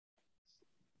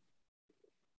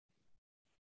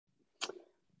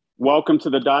Welcome to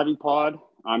the Diving Pod.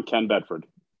 I'm Ken Bedford.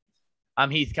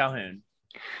 I'm Heath Calhoun.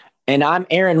 And I'm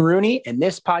Aaron Rooney, and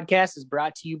this podcast is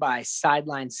brought to you by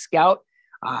Sideline Scout.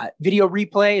 Video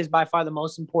replay is by far the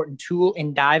most important tool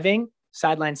in diving.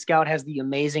 Sideline Scout has the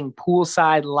amazing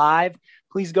Poolside Live.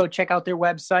 Please go check out their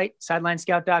website,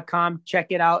 sidelinescout.com.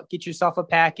 Check it out. Get yourself a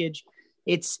package.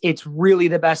 It's really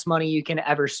the best money you can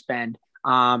ever spend.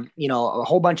 A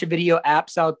whole bunch of video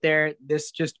apps out there.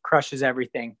 This just crushes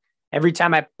everything. Every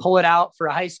time I pull it out for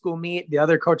a high school meet, the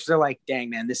other coaches are like, dang,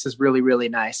 man, this is really, really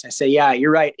nice. I say, yeah,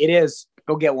 you're right. It is.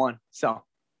 Go get one. So,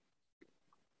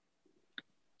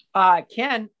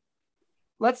 Ken,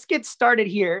 let's get started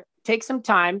here. Take some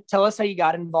time. Tell us how you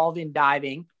got involved in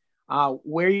diving,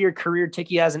 where your career took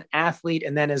you as an athlete,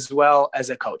 and then as well as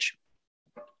a coach.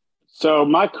 So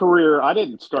my career, I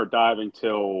didn't start diving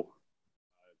till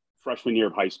freshman year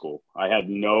of high school. I had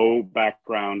no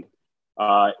background.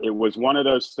 It was one of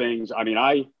those things. I mean,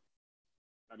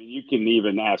 you can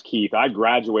even ask Heath. I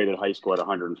graduated high school at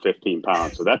 115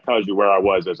 pounds. So that tells you where I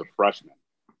was as a freshman.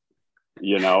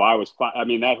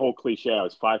 That whole cliche, I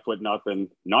was 5 foot nothing,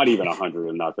 not even 100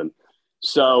 and nothing.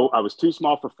 So I was too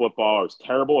small for football. I was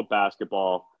terrible at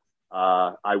basketball.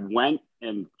 I went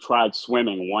and tried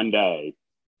swimming one day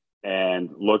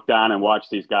and looked down and watched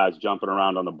these guys jumping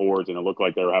around on the boards, and it looked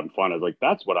like they were having fun. I was like,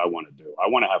 that's what I want to do. I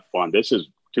want to have fun. This is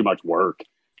too much work.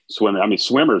 Swimming. I mean,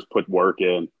 swimmers put work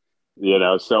in,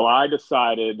 so I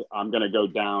decided I'm going to go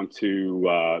down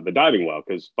to the diving well,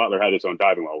 because Butler had his own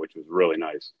diving well, which was really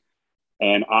nice.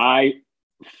 And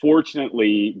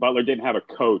fortunately, Butler didn't have a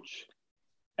coach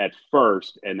at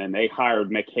first, and then they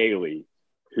hired Mick Haley,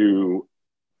 who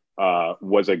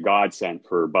was a godsend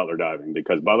for Butler diving,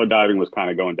 because Butler diving was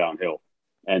kind of going downhill.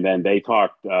 And then they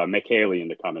talked Mick Haley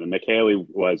into coming. And Mick Haley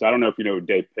was, I don't know if you know who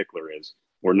Dave Pickler is,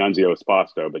 or Nunzio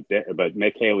Esposito, but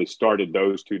Mick Haley started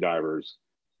those two divers,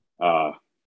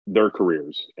 their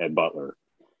careers at Butler.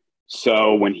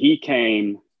 So when he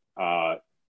came,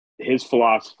 his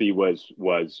philosophy was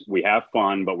we have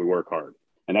fun, but we work hard.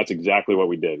 And that's exactly what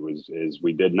we did.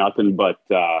 We did nothing but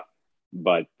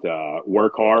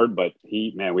work hard. But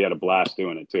we had a blast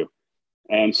doing it too.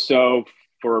 And so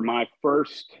for my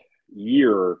first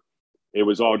year, it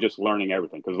was all just learning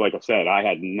everything. Because like I said, I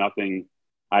had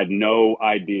no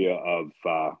idea of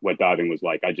what diving was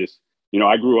like. I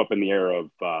grew up in the era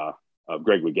of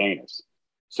Greg Louganis.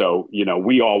 So,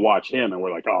 we all watch him and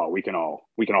we're like, oh, we can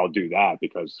all do that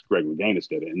because Greg Louganis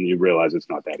did it. And you realize it's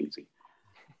not that easy.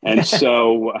 And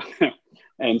so,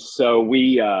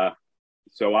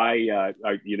 I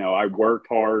worked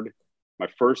hard. My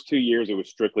first 2 years, it was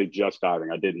strictly just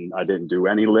diving. I didn't do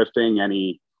any lifting,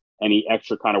 any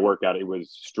extra kind of workout. It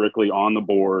was strictly on the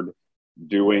board,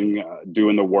 doing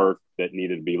the work that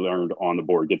needed to be learned on the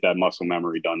board, get that muscle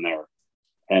memory done there.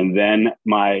 And then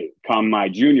my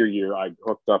junior year, I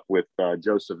hooked up with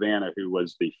Joe Savannah, who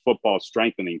was the football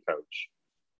strengthening coach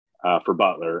for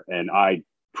Butler. And I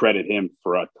credit him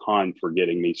for a ton for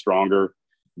getting me stronger,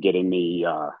 getting me,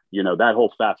 that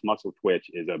whole fast muscle twitch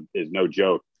is no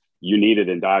joke. You need it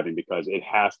in diving because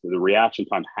the reaction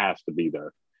time has to be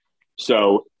there.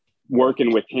 So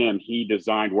working with him, he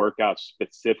designed workouts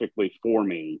specifically for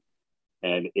me,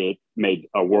 and it made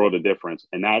a world of difference.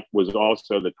 And that was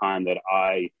also the time that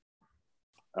I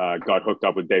got hooked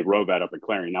up with Dave Rovat up at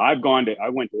Clarion. Now I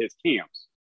went to his camps,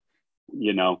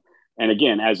 and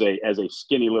again, as a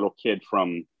skinny little kid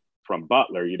from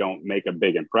Butler, you don't make a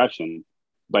big impression.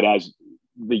 But as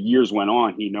the years went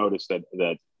on, he noticed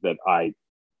that I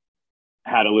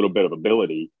had a little bit of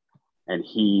ability, and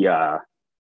he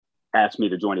asked me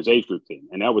to join his age group team.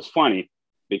 And that was funny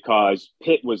because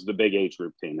Pitt was the big age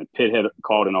group team, and Pitt had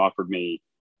called and offered me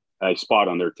a spot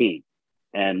on their team.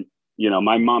 And,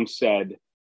 my mom said,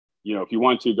 if you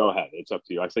want to, go ahead. It's up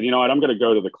to you. I said, you know what, I'm going to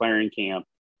go to the Clarion camp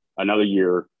another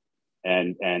year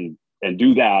and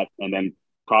do that. And then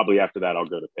probably after that, I'll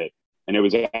go to Pitt. And it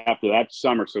was after that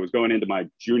summer. So it was going into my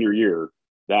junior year.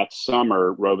 That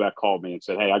summer, Rovat called me and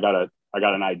said, hey, I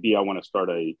got an idea. I want to start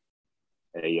a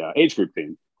age group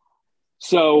team.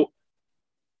 So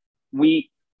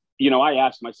I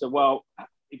asked him, I said, well,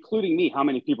 including me, how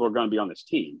many people are going to be on this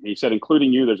team? And he said,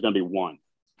 including you, there's going to be one.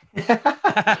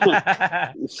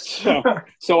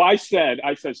 So I said,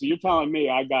 so you're telling me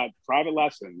I got private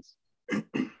lessons 2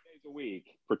 days a week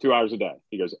for 2 hours a day?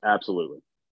 He goes, absolutely.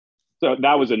 So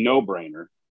that was a no-brainer.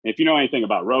 If you know anything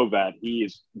about Rovat, he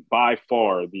is by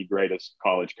far the greatest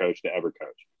college coach to ever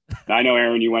coach. Now, I know,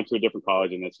 Aaron, you went to a different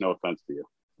college, and it's no offense to you.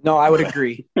 No, I would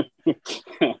agree.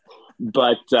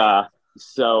 But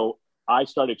so I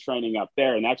started training up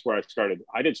there, and that's where I started.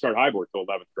 I didn't start high board till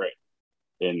 11th grade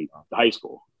in high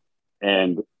school.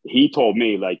 And he told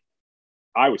me, like,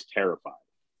 I was terrified.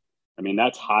 I mean,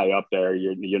 that's high up there,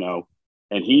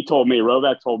 and he told me,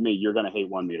 Rovac told me, you're going to hate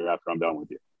 1 meter after I'm done with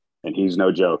you. And he's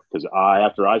no joke, because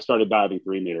after I started diving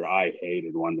 3 meter, I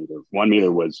hated 1 meter. 1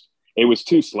 meter was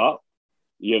too slow.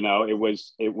 It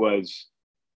was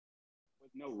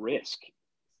no risk,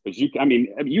 because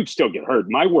you'd still get hurt.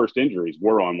 My worst injuries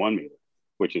were on 1 meter,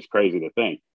 which is crazy to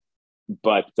think.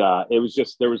 But it was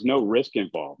just, there was no risk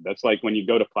involved. That's like when you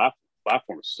go to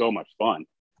platform is so much fun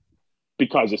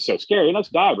because it's so scary. And us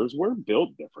divers, we're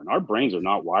built different. Our brains are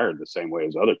not wired the same way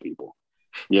as other people,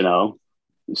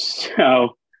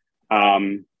 So,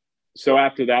 so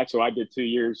after that, I did 2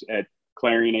 years at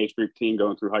Clarion age group team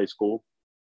going through high school.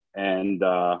 And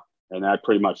I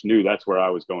pretty much knew that's where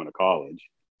I was going to college,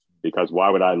 because why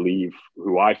would I leave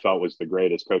who I felt was the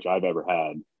greatest coach I've ever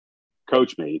had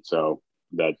coach me? So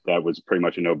that was pretty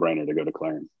much a no-brainer to go to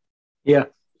Clarion. Yeah.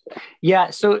 Yeah.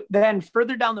 So then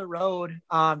further down the road,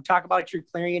 talk about your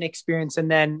Clarion experience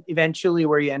and then eventually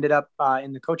where you ended up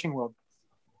in the coaching world.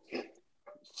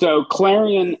 So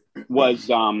Clarion was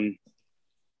the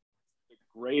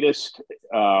greatest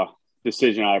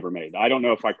decision I ever made. I don't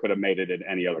know if I could have made it at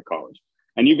any other college.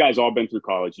 And you guys all been through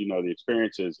college, the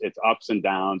experiences, it's ups and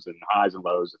downs and highs and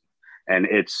lows, and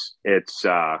it's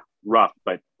rough,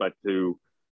 but to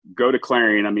go to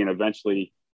Clarion,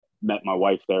 eventually met my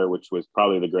wife there, which was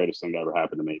probably the greatest thing that ever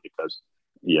happened to me, because,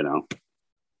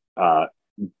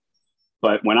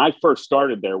 but when I first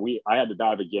started there, I had to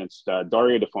dive against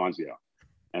Dario DeFonzio.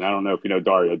 And I don't know if you know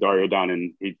Dario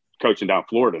he's coaching down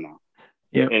Florida now.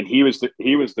 Yeah. And he was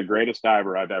the greatest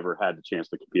diver I've ever had the chance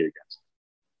to compete against.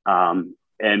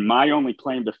 And my only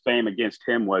claim to fame against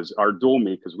him was our dual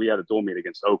meet, because we had a dual meet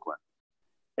against Oakland.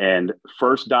 And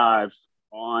first dive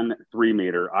on 3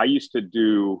 meter, I used to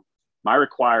do my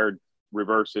required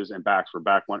reverses and backs were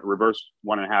reverse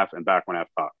 1.5 and back 1.5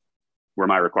 top were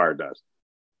my required dives.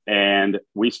 And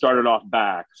we started off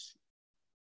backs,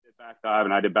 did back dive,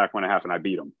 and I did back 1.5, and I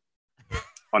beat him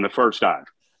on the first dive.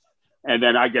 And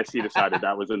then I guess he decided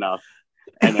that was enough.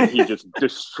 And then he just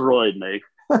destroyed me,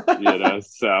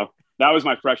 So that was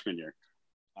my freshman year.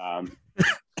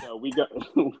 So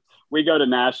we go to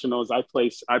nationals. I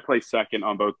place second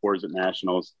on both boards at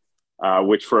nationals,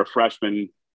 which for a freshman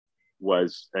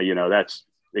was, that's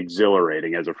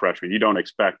exhilarating as a freshman. You don't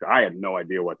expect, I had no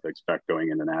idea what to expect going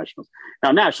into nationals.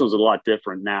 Now nationals is a lot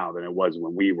different now than it was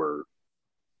when we were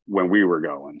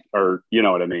going, or, you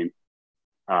know what I mean?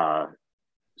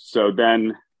 So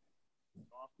then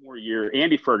sophomore year,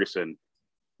 Andy Ferguson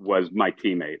was my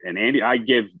teammate, and Andy, I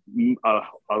give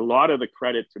a lot of the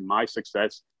credit to my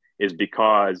success is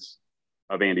because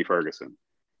of Andy Ferguson.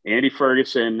 Andy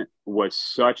Ferguson was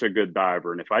such a good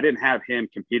diver. And if I didn't have him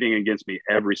competing against me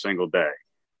every single day,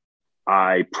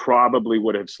 I probably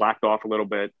would have slacked off a little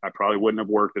bit. I probably wouldn't have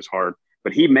worked as hard,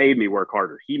 but he made me work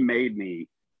harder. He made me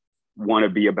want to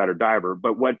be a better diver.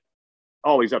 But what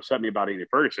always upset me about Andy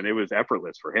Ferguson, it was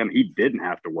effortless for him. He didn't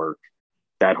have to work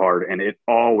that hard, and it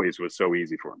always was so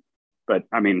easy for him. But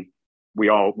we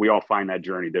all find that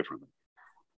journey differently.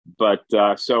 But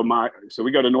so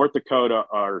we go to North Dakota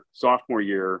our sophomore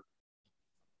year,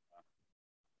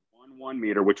 1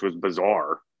 meter, which was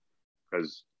bizarre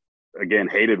because, again,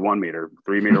 hated 1 meter.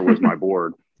 3 meter was my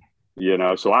board,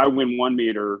 So I win 1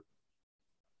 meter.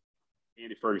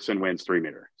 Andy Ferguson wins 3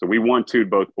 meter. So we 1-2'd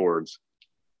both boards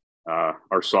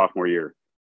our sophomore year.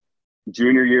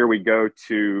 Junior year, we go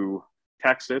to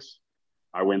Texas.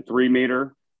 I win 3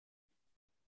 meter.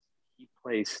 He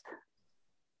placed.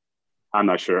 I'm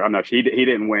not sure. He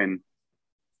didn't win.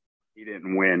 He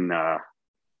didn't win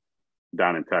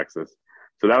down in Texas.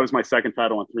 So that was my second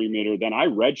title on 3 meter. Then I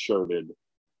redshirted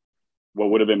what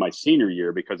would have been my senior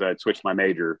year because I had switched my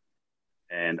major,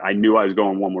 and I knew I was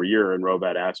going 1 more year. And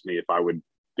Robat asked me if I would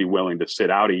be willing to sit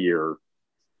out a year,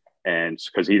 and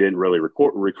because he didn't really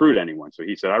recruit anyone. So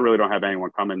he said, I really don't have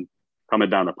anyone coming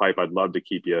down the pipe. I'd love to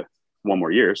keep you 1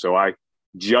 more year. So I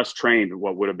just trained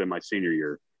what would have been my senior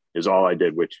year is all I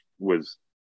did, which was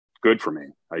good for me.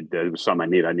 It was something I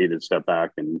needed. I needed to step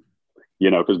back and,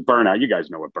 because burnout, you guys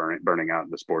know what burning out in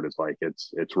the sport is like.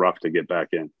 It's rough to get back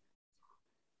in.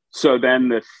 So then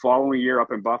the following year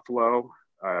up in Buffalo,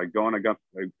 going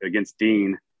against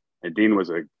Dean, and Dean was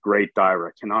a great diver.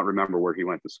 I cannot remember where he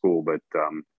went to school, but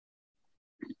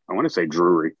I want to say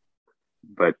Drury.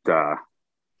 But I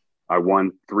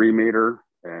won 3 meter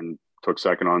and took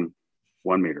second on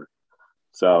 1 meter.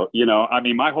 So,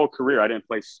 my whole career, I didn't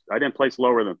place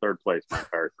lower than third place my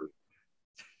entire career.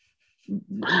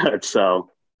 But so,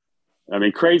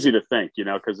 crazy to think,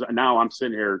 because now I'm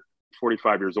sitting here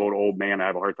 45 years old man. I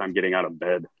have a hard time getting out of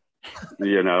bed,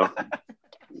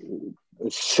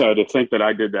 So to think that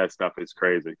I did that stuff is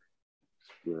crazy.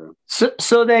 Yeah.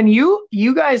 So then you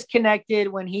guys connected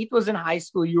when Heath was in high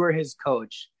school. You were his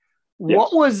coach. Yes.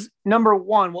 What was number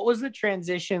one? What was the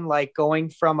transition like going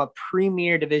from a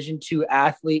premier Division II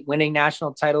athlete winning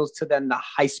national titles to then the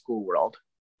high school world?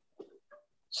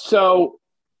 So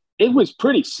it was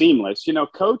pretty seamless.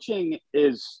 Coaching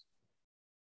is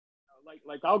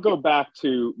like I'll go back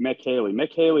to Mick Haley.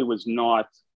 Mick Haley was not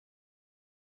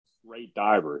a great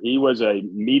diver. He was a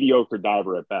mediocre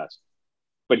diver at best,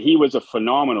 but he was a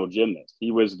phenomenal gymnast.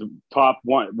 He was the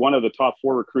one of the top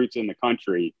 4 recruits in the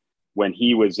country when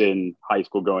he was in high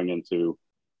school going into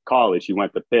college. He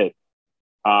went to Pitt.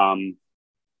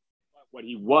 What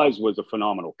he was a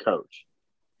phenomenal coach.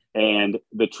 And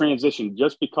the transition,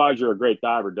 just because you're a great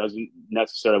diver doesn't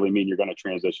necessarily mean you're going to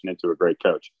transition into a great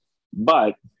coach.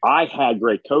 But I had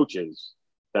great coaches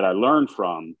that I learned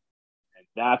from. And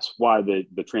that's why the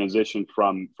transition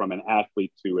from an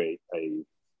athlete to a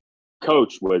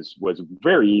coach was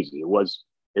very easy. It was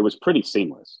pretty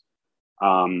seamless.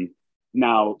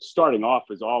 Now, starting off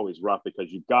is always rough because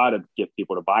you've got to get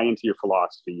people to buy into your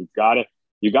philosophy. You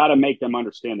got to make them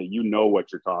understand that you know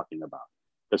what you're talking about.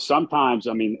 Because sometimes,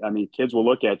 I mean, kids will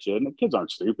look at you, and the kids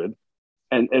aren't stupid,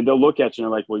 and they'll look at you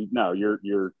and they're like, "Well, no, you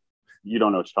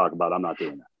don't know what you're talking about. I'm not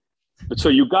doing that." But so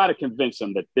you got to convince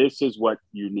them that this is what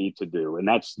you need to do, and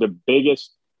that's the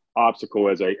biggest obstacle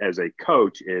as a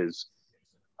coach is,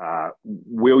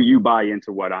 will you buy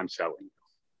into what I'm selling?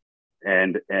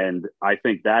 And I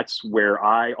think that's where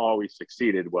I always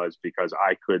succeeded, was because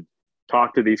I could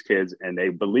talk to these kids and they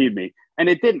believed me, and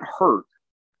it didn't hurt.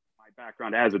 My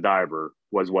background as a diver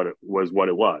was what it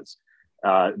was.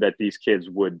 That these kids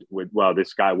would, well,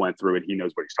 this guy went through it. He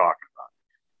knows what he's talking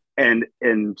about.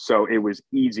 And so it was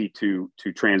easy to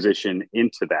transition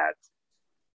into that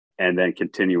and then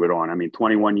continue it on. I mean,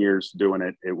 21 years doing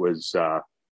it. It was, a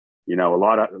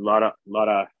lot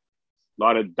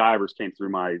of divers came through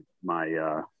my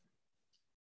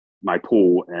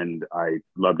pool, and I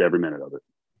loved every minute of it.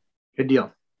 Good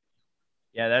deal.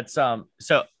 Yeah, that's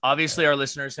so obviously our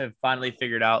listeners have finally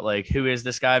figured out like who is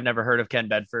this guy. I've never heard of Ken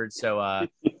Bedford. So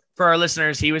for our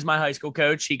listeners, he was my high school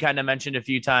coach. He kind of mentioned a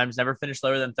few times, never finished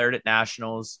lower than 3rd at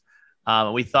nationals.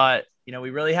 We thought, we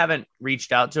really haven't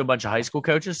reached out to a bunch of high school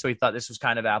coaches, so we thought this was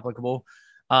kind of applicable.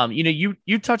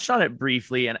 You touched on it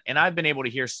briefly, and I've been able to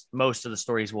hear most of the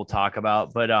stories we'll talk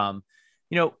about, but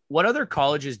what other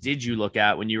colleges did you look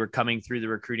at when you were coming through the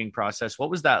recruiting process? What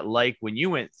was that like when you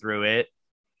went through it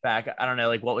back? I don't know,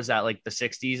 like what was that, like the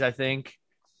 60s, I think?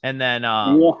 And then,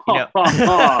 and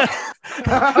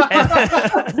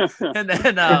then,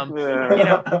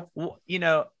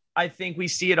 I think we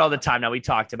see it all the time now. We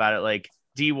talked about it, like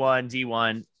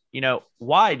D1,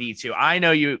 why D2? I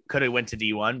know you could have went to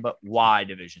D1, but why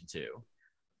Division II?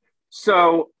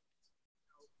 So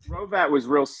Rovat was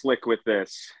real slick with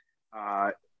this.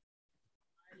 I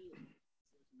was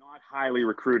not highly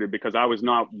recruited because I was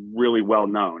not really well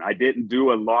known. I didn't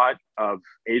do a lot of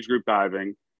age group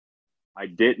diving. I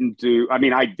did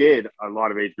a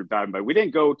lot of age group diving, but we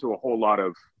didn't go to a whole lot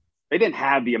of, they didn't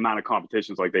have the amount of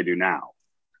competitions like they do now.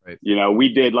 Right.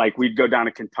 We'd go down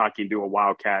to Kentucky and do a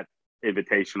Wildcat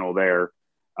Invitational there.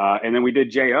 And then we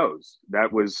did JOs.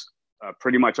 That was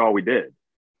pretty much all we did.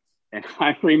 And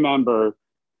I remember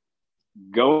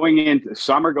going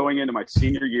into my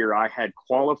senior year, I had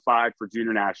qualified for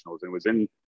junior nationals, and it was in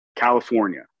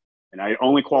California, and I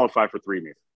only qualified for 3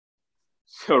 meters.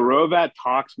 So Rovat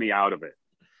talks me out of it.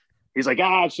 He's like,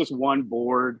 it's just one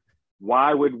board.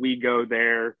 Why would we go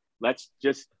there? Let's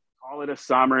just call it a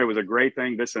summer. It was a great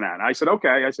thing, this and that. And I said,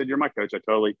 okay. I said, you're my coach. I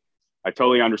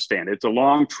totally understand. It's a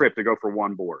long trip to go for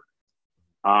one board.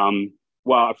 Well,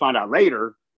 I found out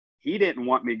later he didn't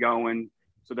want me going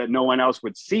so that no one else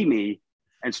would see me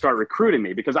and start recruiting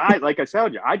me, because like I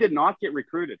told you, I did not get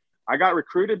recruited. I got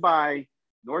recruited by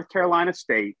North Carolina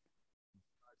State.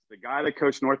 The guy that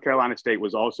coached North Carolina State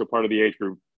was also part of the age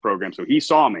group program. So he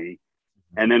saw me,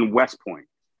 and then West Point.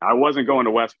 I wasn't going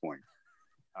to West Point.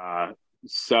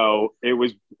 So it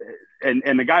was,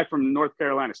 and the guy from North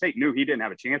Carolina State knew he didn't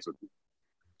have a chance with me.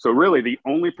 So really the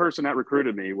only person that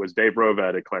recruited me was Dave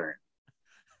Rovat at Clarion.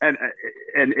 And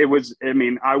it was,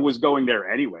 I was going there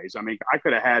anyways. I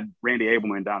could have had Randy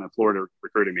Abelman down in Florida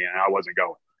recruiting me, and I wasn't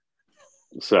going.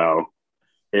 So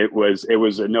it was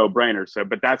a no-brainer. So,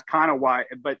 but that's kind of why,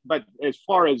 but as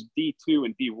far as D2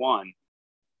 and D1,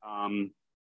 I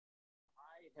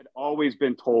had always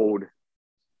been told,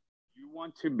 you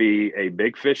want to be a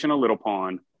big fish in a little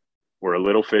pond or a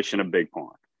little fish in a big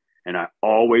pond. And I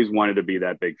always wanted to be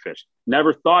that big fish.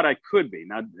 Never thought I could be.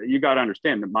 Now, you got to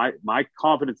understand that my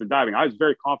confidence in diving, I was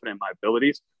very confident in my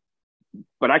abilities,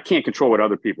 but I can't control what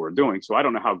other people are doing. So I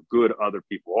don't know how good other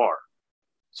people are.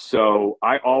 So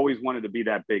I always wanted to be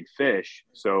that big fish.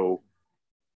 So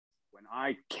when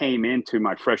I came into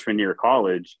my freshman year of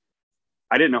college,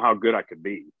 I didn't know how good I could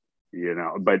be,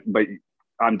 but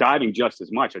I'm diving just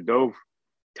as much. I dove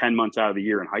 10 months out of the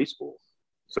year in high school.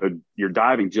 So you're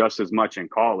diving just as much in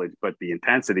college, but the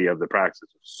intensity of the practice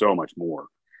is so much more.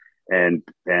 And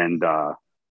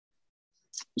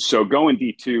so going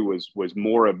D2 was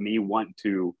more of me wanting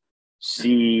to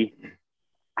see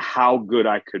how good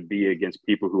I could be against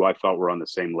people who I felt were on the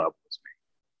same level as me.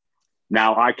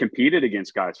 Now I competed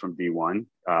against guys from D1,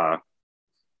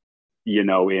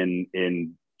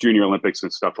 in Junior Olympics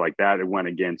and stuff like that. It went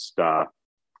against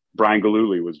Brian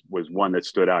Galuli was one that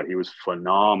stood out. He was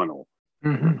phenomenal,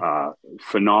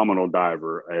 phenomenal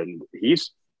diver, and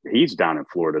he's down in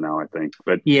Florida now, I think.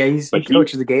 But yeah, he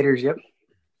coaches the Gators. Yep.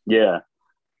 Yeah,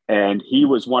 and he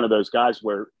was one of those guys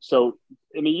where. So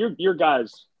I mean, your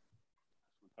guys'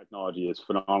 technology is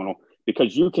phenomenal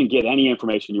because you can get any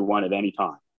information you want at any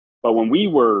time. But when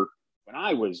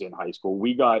I was in high school,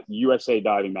 we got USA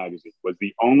Diving Magazine was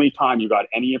the only time you got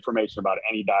any information about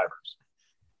any divers.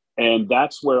 And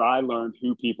that's where I learned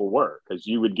who people were, because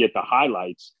you would get the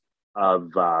highlights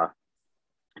of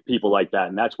people like that.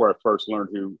 And that's where I first learned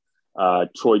who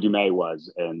Troy Dumais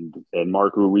was and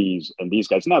Mark Ruiz and these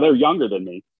guys. Now, they're younger than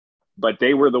me, but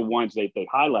they were the ones they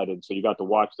highlighted. So you got to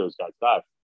watch those guys dive.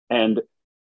 And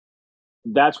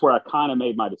that's where I kind of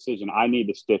made my decision. I need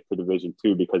to stick to Division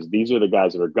II because these are the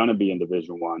guys that are going to be in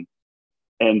Division I.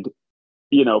 And,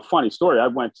 funny story, I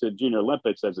went to Junior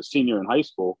Olympics as a senior in high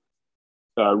school.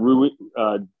 Dumais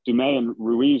and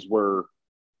Ruiz were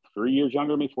 4 years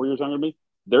younger than me.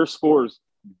 Their scores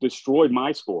destroyed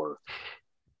my score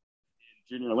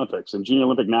in Junior Olympics and Junior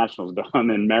Olympic Nationals done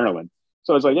in Maryland.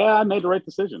 So I was like, yeah, I made the right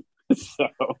decision. So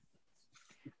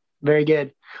very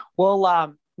good.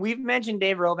 Well, we've mentioned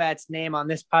Dave Rovat's name on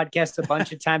this podcast a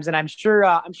bunch of times, and I'm sure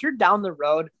down the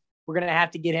road we're gonna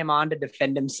have to get him on to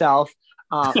defend himself.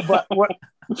 But what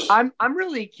I'm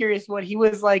really curious what he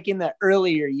was like in the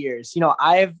earlier years.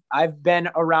 I've been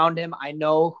around him. I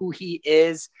know who he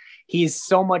is. He's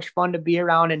so much fun to be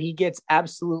around, and he gets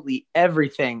absolutely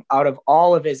everything out of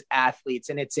all of his athletes.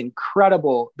 And it's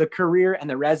incredible, the career and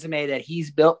the resume that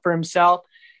he's built for himself.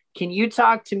 Can you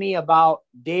talk to me about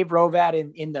Dave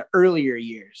Rovat in the earlier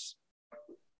years?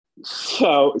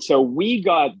 So we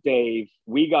got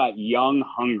young,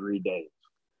 hungry Dave.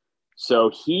 So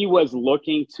he was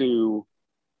looking to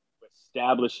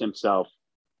establish himself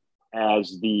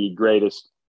as the greatest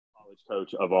college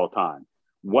coach of all time.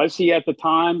 Was he at the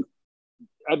time?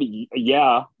 I mean,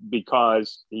 yeah,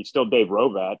 because he's still Dave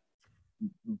Rovat,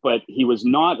 but he was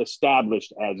not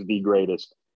established as the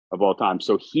greatest of all time.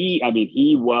 So he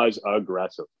was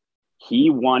aggressive. He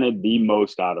wanted the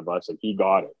most out of us, and he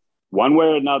got it. One way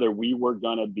or another, we were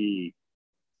gonna be.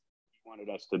 He wanted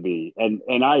us to be, and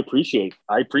I appreciate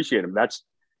him. That's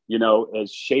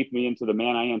has shaped me into the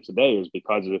man I am today is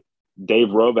because of Dave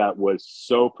Rovat was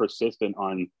so persistent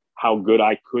on how good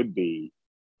I could be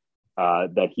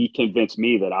that he convinced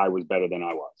me that I was better than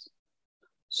I was.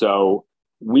 So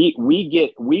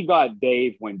we got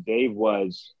Dave when Dave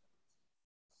was.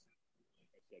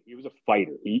 He was a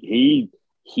fighter.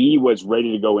 He was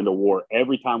ready to go into war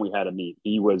every time we had a meet.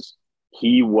 He was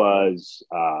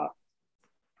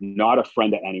not a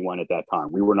friend to anyone at that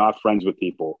time. We were not friends with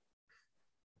people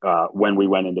when we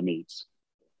went into meets.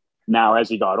 Now, as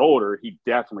he got older, he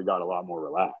definitely got a lot more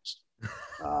relaxed.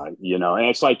 And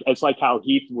it's like how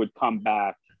Heath would come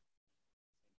back,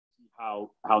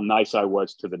 how nice I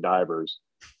was to the divers,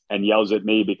 and yells at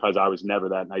me because I was never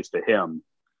that nice to him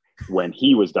when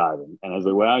he was diving. And I was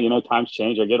like, well, times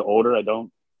change. I get older. I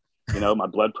don't, my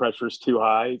blood pressure is too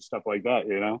high, stuff like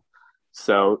that,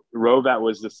 So Rovat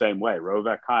was the same way.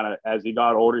 Rovat kind of, as he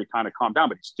got older, he kind of calmed down,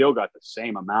 but he still got the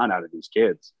same amount out of these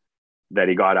kids that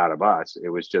he got out of us. It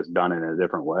was just done in a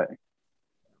different way.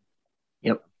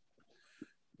 Yep.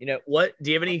 What do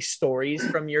you have any stories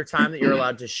from your time that you're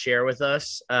allowed to share with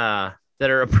us that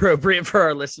are appropriate for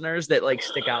our listeners that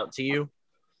stick out to you?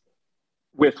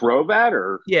 With Rovat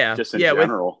or just in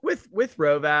general? With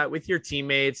Rovat, with your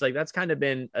teammates, that's kind of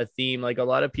been a theme. A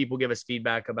lot of people give us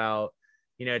feedback about,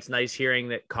 it's nice hearing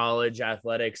that college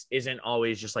athletics isn't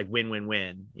always just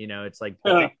win. It's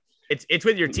it's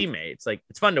with your teammates.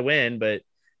 It's fun to win, but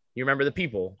you remember the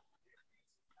people.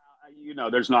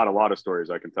 There's not a lot of stories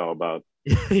I can tell about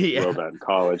Rovat in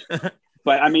college.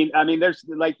 But I mean, there's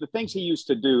the things he used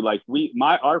to do.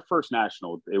 Our first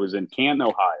national, it was in Canton,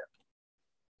 Ohio.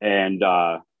 And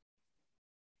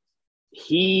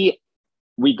he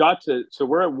so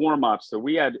we're at warm-up. So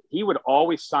he would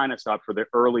always sign us up for the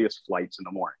earliest flights in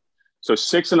the morning. So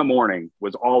 6 a.m.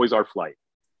 was always our flight.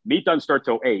 Meet doesn't start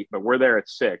till 8, but we're there at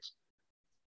 6.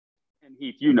 And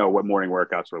Heath, you know what morning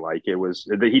workouts were like.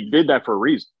 He did that for a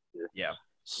reason. Yeah.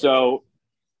 So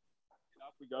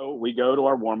we go to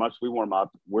our warm-ups, we warm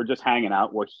up, we're just hanging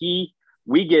out. Well,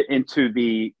 we get into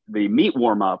the meet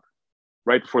warm-up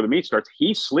right before the meet starts.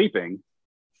 He's sleeping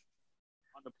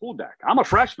on the pool deck. I'm a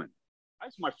freshman.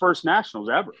 That's my first nationals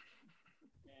ever.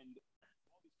 And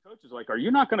all these coaches are like, are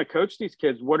you not going to coach these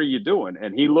kids? What are you doing?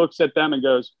 And he looks at them and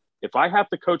goes, if I have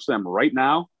to coach them right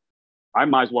now, I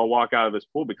might as well walk out of this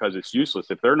pool because it's useless.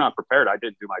 If they're not prepared, I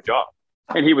didn't do my job.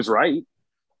 And he was right.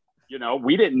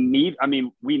 We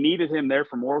we needed him there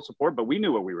for moral support, but we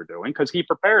knew what we were doing because he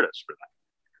prepared us for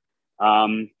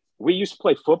that. We used to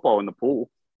play football in the pool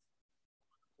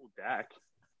deck.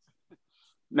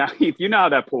 Now, Heath, you know how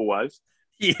that pool was.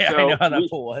 Yeah, so I know how that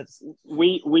pool was.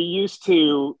 We used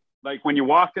to, like, when you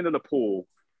walked into the pool,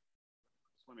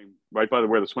 swimming right by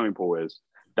where the swimming pool is,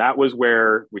 that was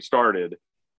where we started.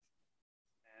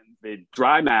 And the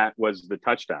dry mat was the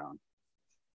touchdown.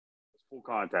 Full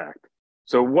contact.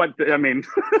 So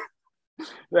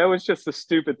that was just the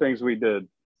stupid things we did.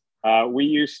 We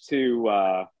used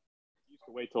to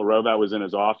wait till Rovat was in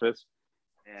his office,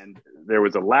 and there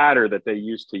was a ladder that they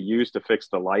used to fix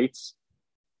the lights.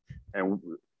 And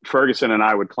Ferguson and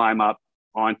I would climb up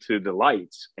onto the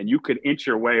lights, and you could inch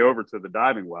your way over to the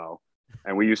diving well.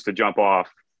 And we used to jump off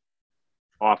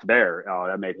there. Oh,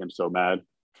 that made him so mad.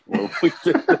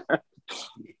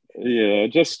 Yeah,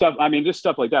 just stuff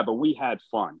like that. But we had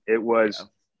fun. It was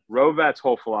Rovat's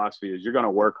whole philosophy is you're going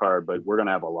to work hard, but we're going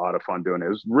to have a lot of fun doing it. It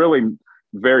was really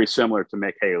very similar to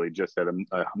Mick Haley, just at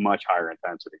a much higher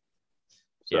intensity.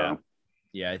 So.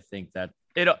 Yeah, I think that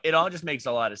it all just makes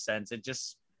a lot of sense. It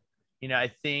just,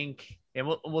 I think, and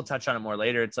we'll touch on it more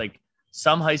later. It's like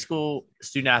some high school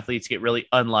student athletes get really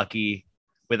unlucky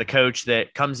with a coach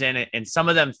that comes in and some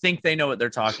of them think they know what they're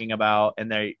talking about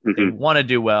and they want to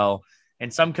do well.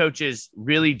 And some coaches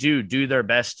really do their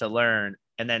best to learn.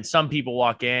 And then some people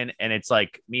walk in and it's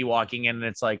like me walking in and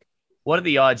it's like, what are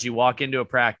the odds you walk into a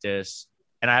practice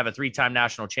and I have a 3-time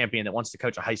national champion that wants to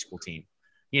coach a high school team,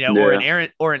 or in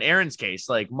Aaron's case,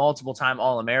 like multiple time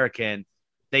All-American,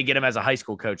 they get him as a high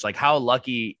school coach. Like how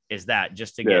lucky is that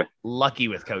just to get lucky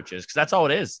with coaches? Cause that's all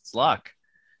it is. It's luck.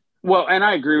 Well, and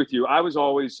I agree with you. I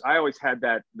always had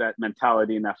that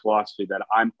mentality and that philosophy that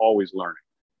I'm always learning.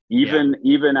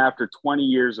 Even after 20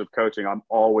 years of coaching, I'm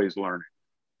always learning.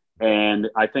 And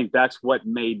I think that's what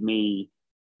made me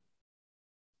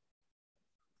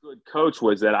a good coach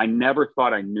was that I never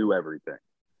thought I knew everything.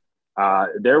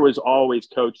 There was always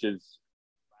coaches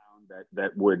around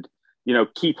that would,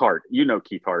 Keith Hart,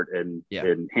 Keith Hart in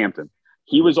Hampton.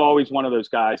 He was always one of those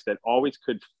guys that always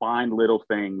could find little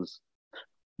things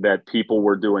that people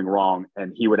were doing wrong.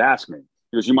 And he would ask me,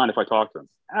 he goes, you mind if I talk to them?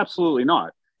 Absolutely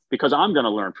not. Because I'm going to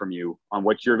learn from you on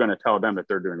what you're going to tell them that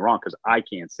they're doing wrong because I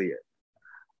can't see it,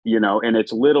 and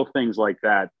it's little things like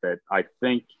that I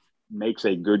think makes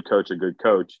a good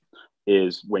coach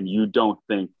is when you don't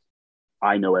think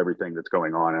I know everything that's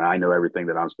going on and I know everything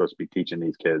that I'm supposed to be teaching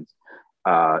these kids.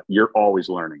 You're always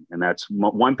learning. And that's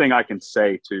one thing I can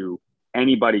say to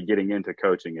anybody getting into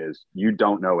coaching is you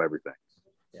don't know everything.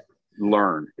 Yeah.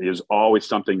 Learn. There's always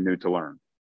something new to learn.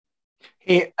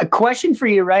 Hey, a question for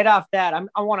you right off that.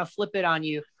 I want to flip it on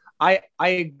you. I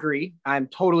agree. I'm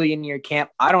totally in your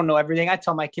camp. I don't know everything. I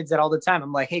tell my kids that all the time.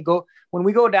 I'm like, hey, when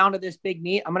we go down to this big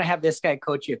meet, I'm going to have this guy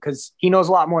coach you because he knows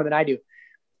a lot more than I do.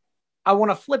 I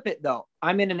want to flip it though.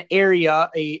 I'm in an area,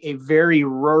 a very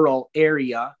rural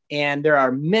area, and there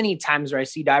are many times where I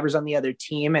see divers on the other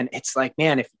team. And it's like,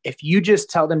 man, if you just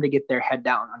tell them to get their head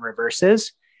down on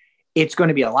reverses, it's going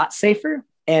to be a lot safer.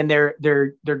 And they're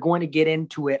going to get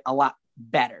into it a lot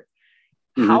better.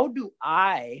 Mm-hmm. How do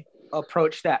I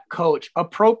approach that coach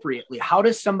appropriately? How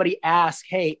does somebody ask,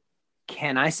 hey,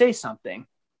 can I say something?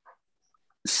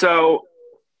 So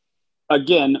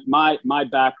again, my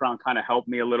background kind of helped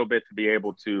me a little bit to be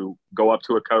able to go up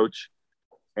to a coach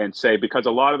and say, because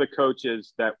a lot of the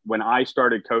coaches that when I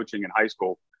started coaching in high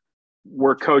school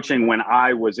were coaching when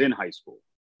I was in high school.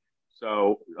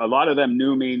 So a lot of them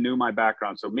knew my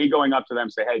background. So me going up to them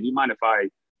and say, hey, do you mind if I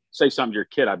say something to your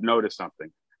kid? I've noticed something.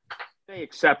 They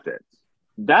accept it.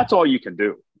 That's all you can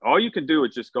do. All you can do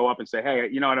is just go up and say, hey,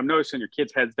 and I'm noticing your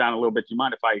kid's head's down a little bit. Do you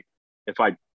mind if I tell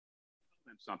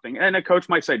them something? And a coach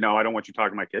might say, no, I don't want you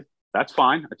talking to my kid. That's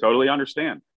fine. I totally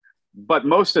understand. But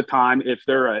most of the time, if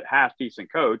they're a half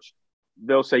decent coach,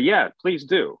 they'll say, yeah, please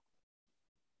do.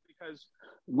 Because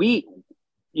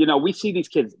we see these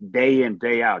kids day in,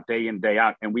 day out,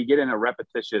 and we get in a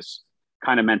repetitious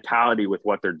kind of mentality with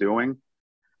what they're doing.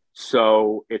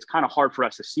 So it's kind of hard for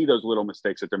us to see those little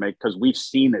mistakes that they're making because we've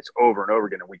seen this over and over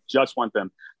again. And we just want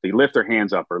them to lift their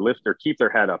hands up or keep their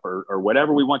head up or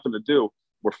whatever we want them to do.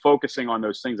 We're focusing on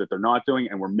those things that they're not doing,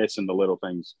 and we're missing the little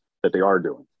things that they are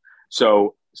doing.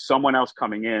 So someone else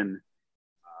coming in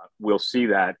will see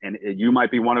that, and you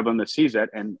might be one of them that sees that.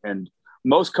 And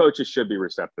most coaches should be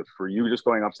receptive for you just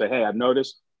going up and say, hey, I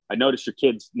noticed your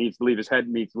kid needs to leave his head,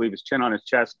 needs to leave his chin on his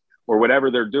chest, or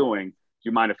whatever they're doing. Do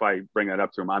you mind if I bring that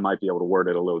up to him? I might be able to word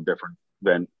it a little different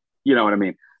than, you know what I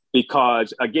mean?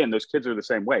 Because again, those kids are the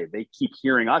same way. They keep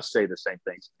hearing us say the same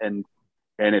things, and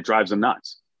it drives them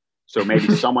nuts. So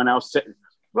maybe someone else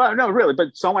well, no, really, but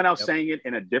someone else saying it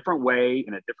in a different way,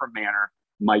 in a different manner,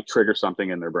 might trigger something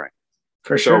in their brain.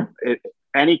 For sure. So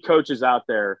any coaches out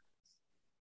there,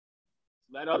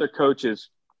 let other coaches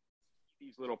see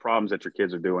these little problems that your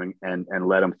kids are doing and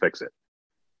let them fix it.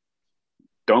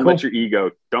 Don't let your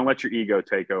ego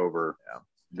take over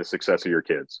the success of your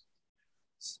kids.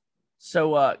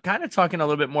 So kind of talking a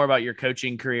little bit more about your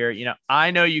coaching career, I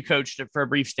know you coached for a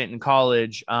brief stint in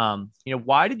college.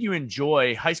 Why did you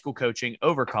enjoy high school coaching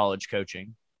over college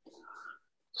coaching?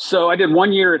 So I did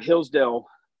 1 year at Hillsdale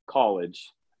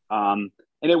College. And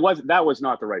that was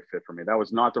not the right fit for me. That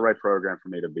was not the right program for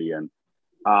me to be in.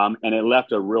 And it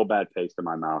left a real bad taste in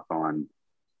my mouth on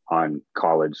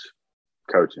college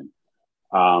coaching.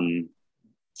 The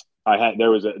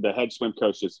head swim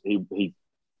coach,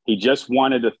 he just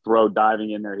wanted to throw diving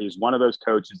in there. He's one of those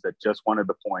coaches that just wanted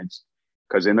the points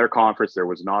because in their conference, there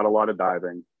was not a lot of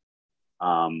diving.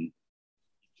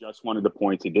 Just wanted the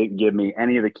points. He didn't give me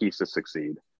any of the keys to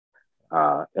succeed.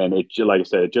 And like I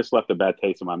said, it just left a bad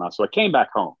taste in my mouth. So I came back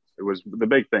home. It was the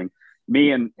big thing.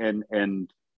 Me and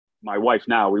my wife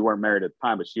now, we weren't married at the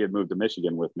time, but she had moved to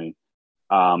Michigan with me.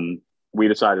 We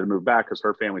decided to move back because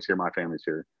her family's here, my family's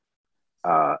here.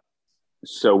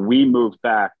 So we moved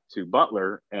back to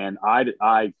Butler, and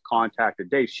I contacted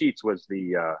Dave Sheets, was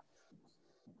the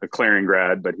Clarion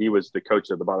grad, but he was the coach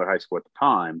of the Butler High School at the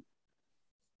time.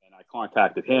 And I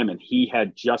contacted him, and he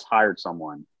had just hired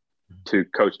someone to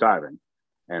coach diving.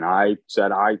 And I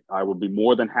said, I would be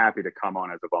more than happy to come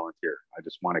on as a volunteer. I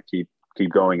just want to keep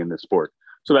going in this sport.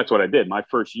 So that's what I did. My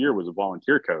first year was a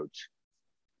volunteer coach.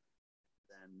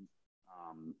 And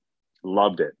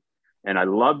loved it. And I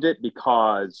loved it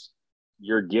because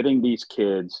you're getting these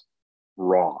kids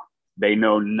raw. They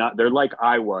know they're like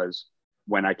I was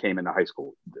when I came into high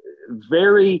school.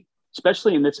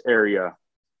 Especially in this area,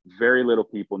 very little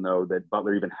people know that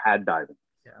Butler even had diving.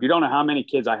 Yeah. You don't know how many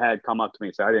kids I had come up to me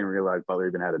and say, I didn't realize Butler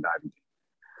even had a diving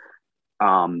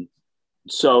team.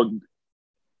 So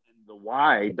the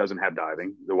Y doesn't have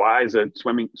diving. The Y is a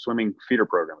swimming feeder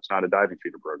program. It's not a diving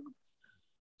feeder program.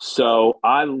 So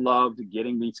I loved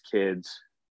getting these kids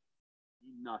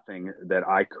nothing that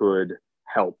I could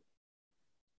help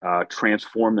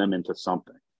transform them into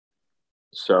something.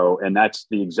 So, and that's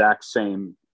the exact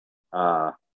same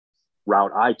route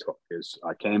I took. Is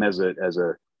I came as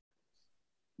a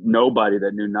nobody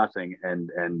that knew nothing,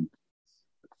 and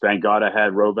thank God I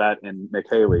had Rovat and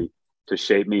McHaley to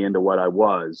shape me into what I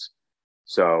was.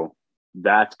 So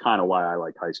that's kind of why I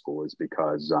like high school, is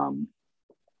because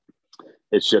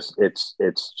it's just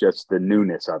the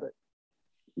newness of it.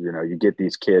 You get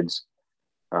these kids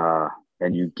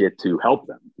and you get to help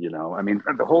them. I mean,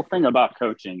 the whole thing about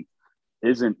coaching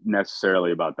isn't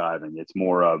necessarily about diving. It's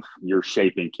more of you're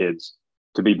shaping kids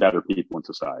to be better people in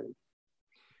society.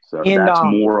 So that's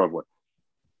more of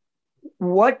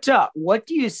what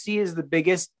do you see as the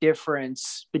biggest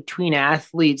difference between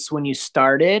athletes when you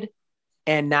started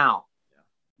and now?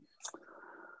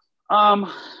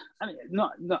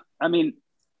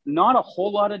 Not a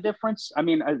whole lot of difference. I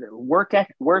mean, work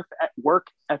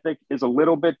ethic is a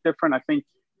little bit different. I think,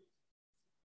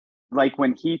 like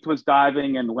when Heath was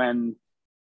diving and when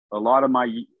a lot of my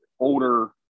older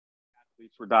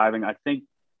athletes were diving, I think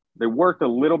they worked a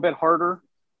little bit harder,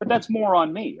 but that's more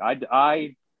on me.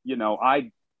 I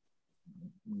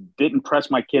didn't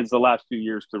press my kids the last few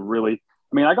years to really.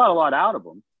 I mean, I got a lot out of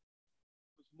them.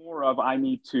 It's more of I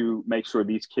need to make sure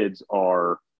these kids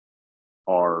are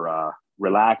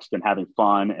relaxed and having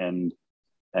fun, and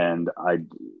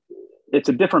it's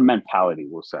a different mentality,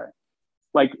 we'll say.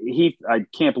 Like I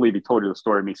can't believe he told you the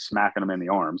story of me smacking him in the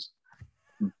arms,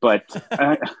 but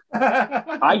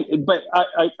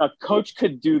a coach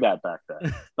could do that back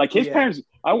then. Like his parents,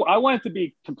 I wanted to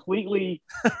be completely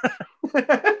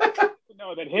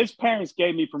know that his parents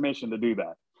gave me permission to do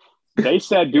that. They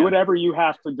said, do whatever you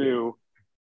have to do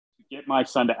to get my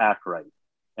son to act right.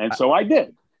 And so I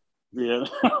did. Yeah.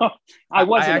 I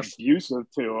wasn't abusive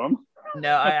to him.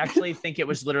 No, I actually think it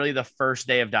was literally the first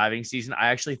day of diving season. I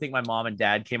actually think my mom and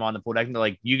dad came on the pool deck and they're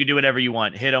like, you can do whatever you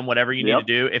want. Hit him, whatever you need to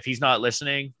do. If he's not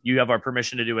listening, you have our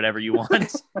permission to do whatever you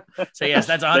want. So yes,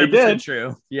 that's 100%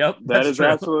 true. Yep. That is true.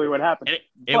 Absolutely what happened.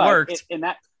 It worked. In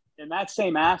that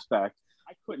same aspect,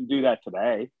 I couldn't do that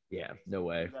today. Yeah, no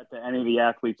way. Do that to any of the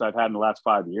athletes I've had in the last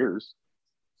 5 years.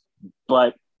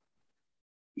 But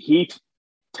Heath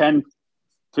 10,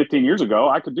 15 years ago,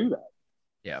 I could do that.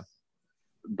 Yeah.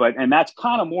 And that's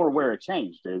kind of more where it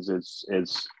changed is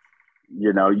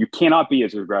you cannot be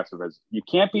as aggressive as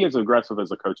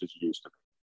a coach as you used to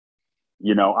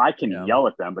be. I can yell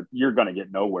at them, but you're going to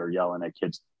get nowhere yelling at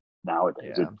kids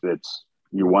nowadays. Yeah. It's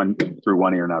you one through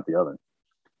one ear, not the other.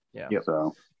 Yeah.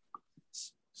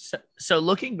 So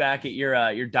looking back at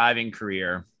your diving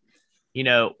career,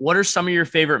 what are some of your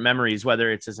favorite memories,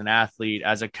 whether it's as an athlete,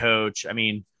 as a coach? I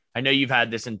mean, I know you've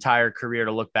had this entire career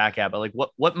to look back at, but like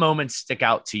what moments stick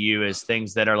out to you as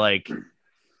things that are like,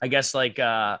 I guess like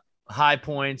high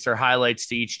points or highlights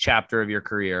to each chapter of your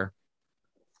career?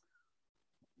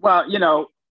 Well, that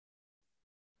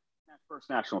first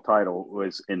national title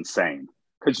was insane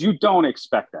because you don't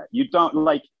expect that. You don't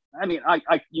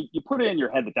you put it in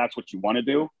your head that that's what you want to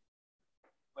do,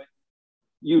 but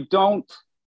you don't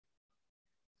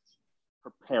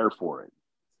prepare for it.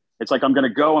 It's like, I'm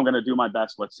going to do my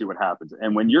best. Let's see what happens.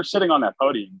 And when you're sitting on that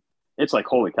podium, it's like,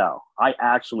 holy cow, I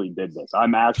actually did this.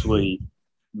 I'm actually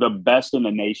the best in the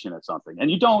nation at something.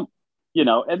 And you don't,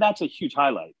 and that's a huge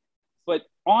highlight. But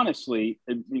honestly,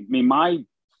 my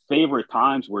favorite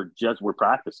times were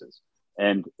practices.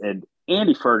 And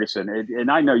Andy Ferguson,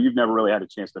 and I know you've never really had a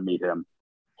chance to meet him.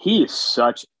 He is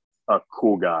such a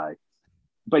cool guy,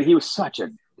 but he was such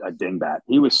a dingbat.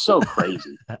 He was so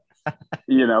crazy.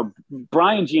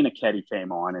 Brian Giannichetti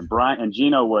came on, and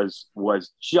Gino was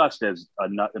just as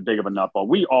big of a nutball.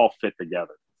 We all fit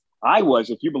together. I was,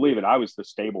 if you believe it, I was the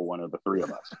stable one of the three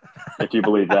of us, if you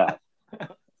believe that.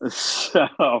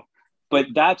 So, but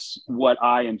that's what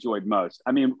I enjoyed most.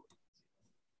 I mean,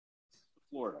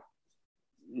 Florida.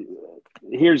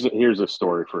 Here's a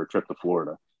story for a trip to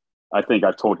Florida. I think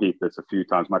I've told Heath this a few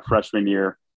times. My freshman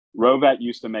year, Rovat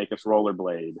used to make us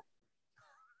rollerblade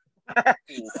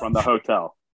from the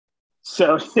hotel.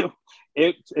 So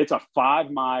it's a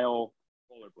 5-mile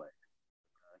rollerblade.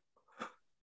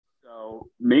 So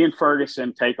me and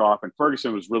Ferguson take off, and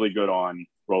Ferguson was really good on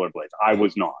rollerblades. I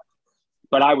was not.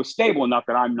 But I was stable enough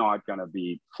that I'm not going to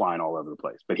be flying all over the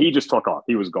place. But he just took off.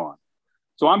 He was gone.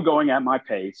 So I'm going at my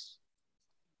pace.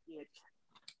 I'm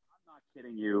not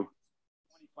kidding you.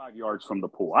 25 yards from the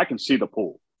pool. I can see the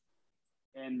pool.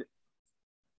 And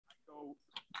I go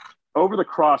over the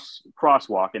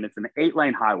crosswalk, and it's an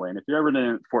 8-lane highway. And if you're ever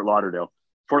in Fort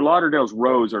Lauderdale's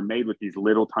roads are made with these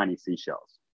little tiny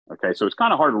seashells. Okay, so it's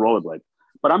kind of hard to rollerblade.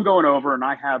 But I'm going over, and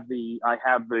I have the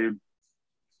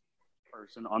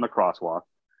person on the crosswalk.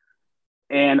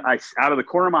 And out of the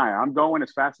corner of my eye, I'm going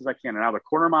as fast as I can. And out of the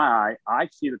corner of my eye, I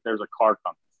see that there's a car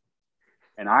coming.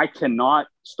 And I cannot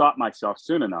stop myself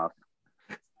soon enough.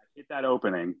 I hit that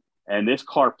opening, and this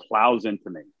car plows into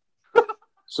me.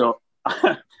 So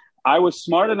I was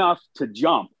smart enough to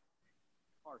jump.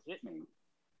 The car hit me.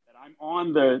 That I'm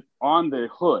on the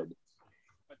hood.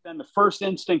 But then the first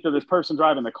instinct of this person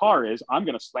driving the car is, I'm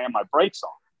going to slam my brakes on.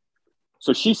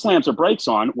 So she slams her brakes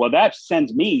on. Well, that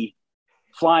sends me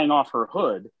flying off her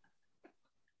hood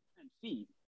 10 feet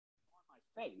on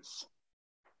my face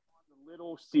on the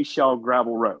little seashell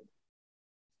gravel road.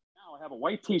 Now I have a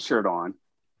white T-shirt on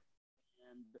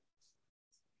and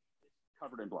it's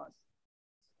covered in blood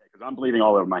because I'm bleeding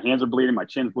all over. My hands are bleeding. My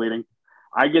chin's bleeding.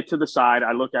 I get to the side.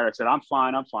 I look at her. I said, I'm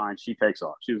fine. She takes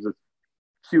off. She was a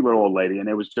cute little old lady, and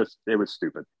it was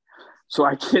stupid. So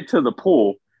I get to the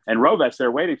pool, and Rovet's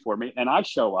there waiting for me, and I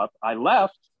show up. I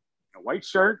left in a white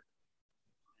shirt.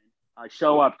 I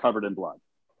show up covered in blood.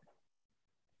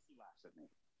 He laughs at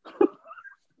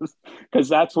me. Because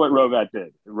that's what Rovat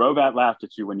did. Rovat laughed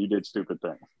at you when you did stupid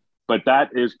things. But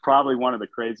that is probably one of the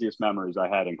craziest memories I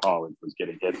had in college, was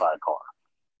getting hit by a car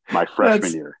my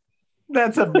freshman year.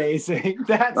 That's amazing.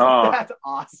 That's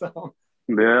awesome.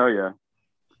 Yeah.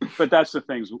 But that's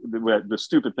the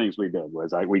stupid things we did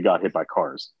was we got hit by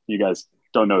cars. You guys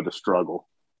don't know the struggle.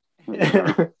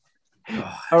 All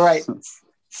right.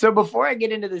 So before I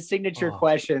get into the signature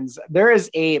questions, there is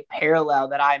a parallel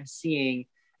that I'm seeing,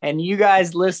 and you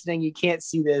guys listening, you can't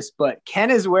see this, but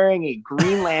Ken is wearing a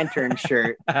Green Lantern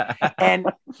shirt. And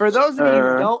for those of you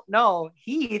who don't know,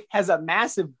 Heath has a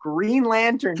massive Green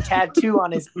Lantern tattoo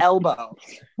on his elbow.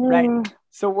 Right.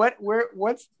 So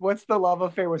what's the love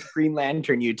affair with Green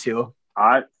Lantern, you two?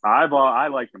 I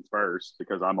liked him first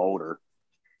because I'm older,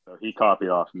 so he copied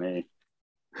off me.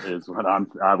 Is what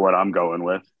I'm going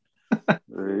with.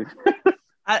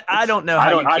 I don't know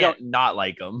how you can't not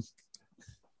like him.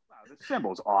 Wow, the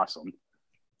symbol's awesome.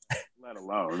 Let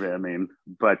alone, I mean,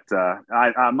 but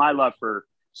my love for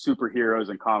superheroes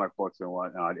and comic books and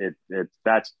whatnot,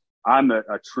 I'm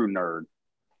a true nerd,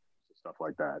 stuff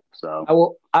like that.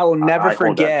 So I will never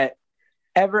forget.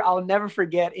 I'll never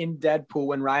forget in Deadpool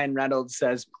when Ryan Reynolds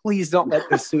says, "Please don't let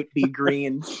the suit be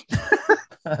green."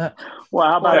 Well,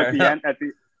 how about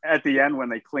at the end when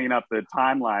they clean up the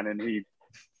timeline and you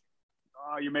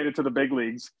made it to the big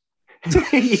leagues.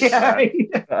 Yeah.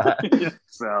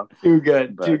 So too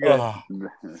good.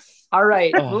 All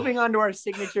right, moving on to our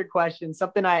signature question.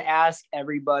 Something I ask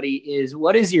everybody is,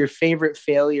 what is your favorite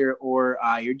failure or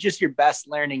your best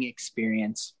learning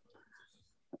experience?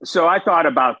 So I thought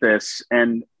about this,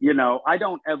 and I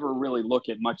don't ever really look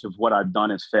at much of what I've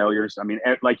done as failures. I mean,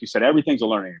 like you said, everything's a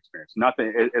learning experience.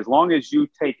 Nothing, as long as you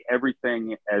take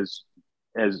everything as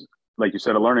like you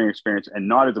said, a learning experience and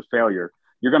not as a failure,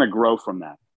 you're going to grow from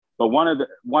that. But one of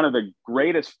the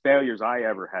greatest failures I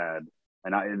ever had,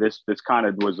 and this kind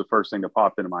of was the first thing that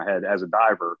popped into my head as a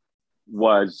diver,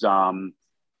 was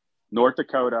North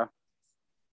Dakota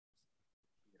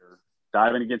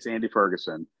diving against Andy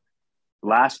Ferguson.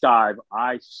 Last dive,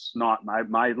 my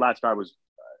last dive was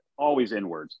always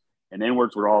inwards, and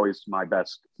inwards were always my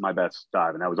best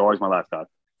dive, and that was always my last dive.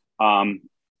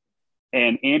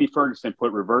 And Andy Ferguson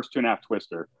put reverse 2.5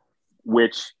 twister,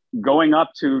 which going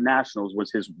up to nationals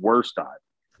was his worst dive.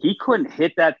 He couldn't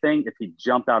hit that thing if he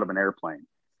jumped out of an airplane.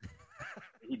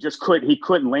 He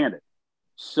couldn't land it.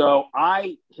 So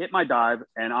I hit my dive,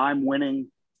 and I'm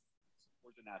winning for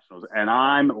the nationals, and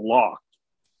I'm locked.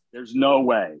 There's no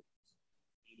way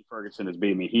Ferguson has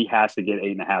beat me. He has to get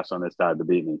 8.5 on this dive to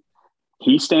beat me.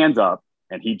 He stands up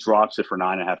and he drops it for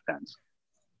 9.5 tens.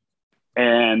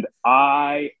 And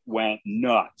I went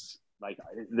nuts. Like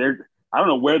I don't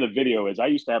know where the video is. I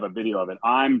used to have a video of it.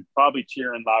 I'm probably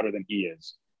cheering louder than he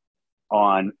is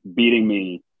on beating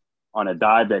me on a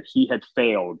dive that he had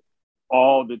failed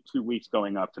all the 2 weeks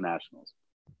going up to nationals.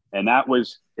 And it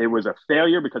was a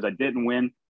failure because I didn't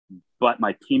win, but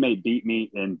my teammate beat me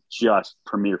in just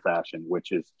premier fashion,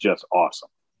 which is just awesome.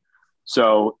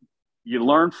 So you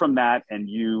learn from that, and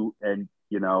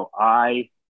I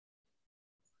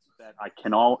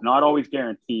can not always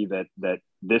guarantee that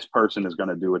this person is going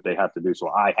to do what they have to do. So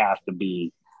I have to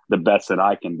be the best that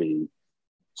I can be,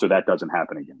 so that doesn't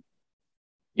happen again.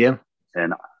 Yeah.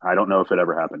 And I don't know if it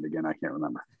ever happened again. I can't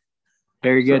remember.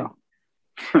 Very good.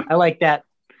 So. I like that.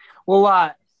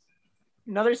 Well,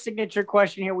 another signature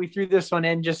question here. We threw this one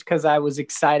in just because I was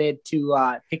excited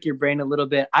to pick your brain a little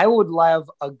bit. I would love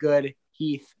a good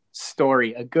Heath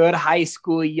story, a good high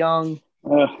school young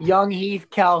Heath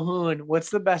Calhoun. What's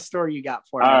the best story you got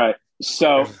for me? All right.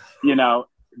 So,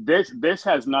 this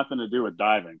has nothing to do with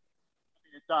diving. I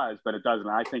mean, it does, but it doesn't.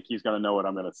 I think he's going to know what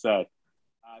I'm going to say.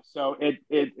 So it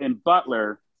in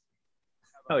Butler.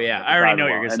 Oh yeah. I already know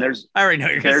what you're going to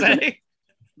say.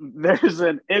 There's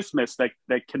an isthmus that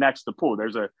connects the pool.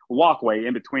 There's a walkway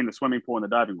in between the swimming pool and the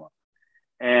diving well.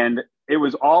 And it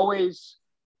was always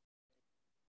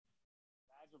a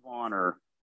badge of honor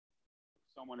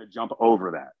for someone to jump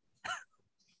over that.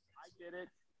 I did it.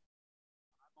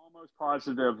 I'm almost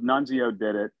positive Nunzio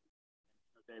did it.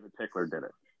 David Pickler did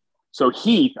it. So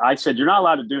Heath, I said, you're not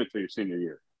allowed to do it till your senior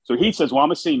year. So Heath says, well,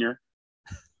 I'm a senior.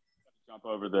 Jump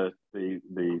over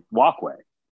the walkway.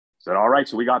 Said, all right,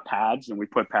 so we got pads, and we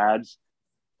put pads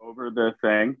over the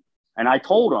thing. And I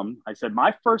told him, I said,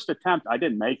 my first attempt, I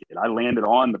didn't make it. I landed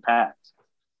on the pads.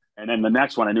 And then the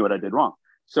next one, I knew what I did wrong.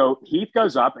 So Heath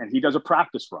goes up, and he does a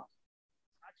practice run.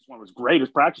 Practice one was great. His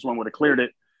practice one would have cleared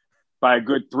it by a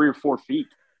good 3 or 4 feet.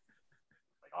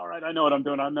 Like, all right, I know what I'm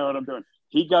doing.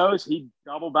 He goes, he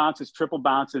double bounces, triple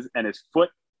bounces, and his foot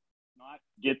does not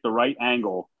get the right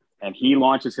angle. And he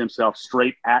launches himself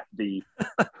straight at the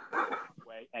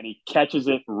way, and he catches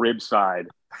it rib side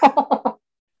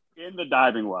in the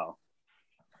diving well.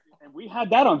 And we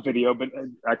had that on video, but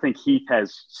I think Heath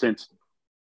has since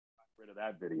got rid of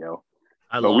that video.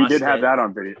 But we did have that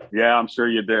on video. Yeah, I'm sure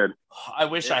you did. I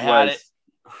wish I had it.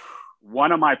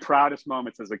 One of my proudest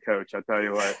moments as a coach, I tell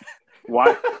you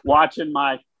what. Watching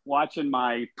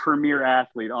my premier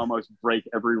athlete almost break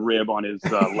every rib on his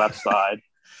left side.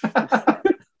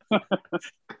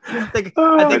 I think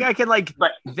I can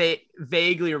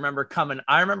vaguely remember coming.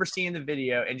 I remember seeing the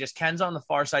video, and just Ken's on the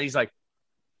far side. He's like,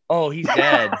 oh, he's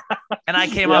dead. And I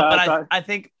came up and I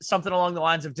think something along the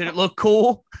lines of, did it look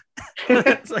cool?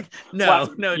 It's like, no,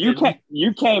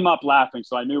 you came up laughing,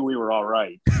 so I knew we were all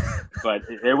right. But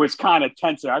it was kind of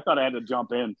tense. I thought I had to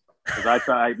jump in because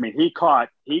he caught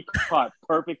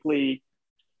perfectly.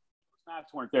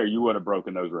 Snaps weren't there. You would have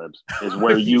broken those ribs. Is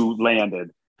where you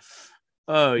landed.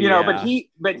 Oh, yeah.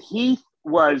 But he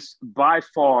was by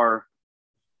far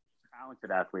the most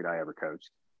talented athlete I ever coached.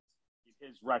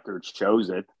 His record shows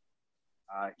it.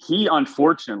 Heath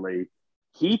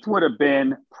would have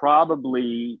been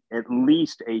probably at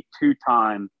least a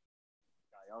 2-time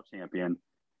DII champion,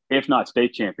 if not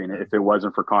state champion, if it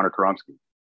wasn't for Connor Krumsky.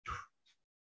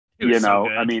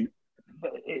 I mean,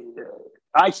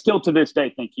 I still to this day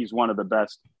think he's one of the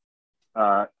best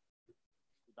divers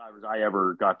I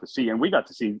ever got to see. And we got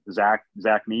to see Zach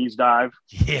Nees dive.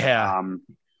 Yeah.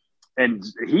 And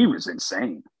he was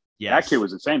insane. Yes. That kid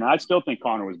was insane. I still think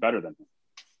Connor was better than him.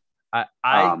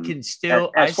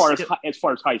 As far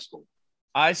as high school.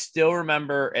 I still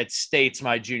remember at States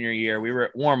my junior year, we were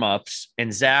at warm-ups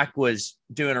and Zach was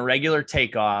doing a regular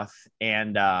takeoff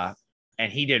and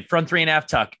he did front 3.5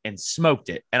 tuck and smoked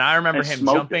it. And I remember him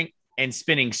jumping and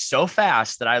spinning so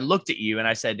fast that I looked at you and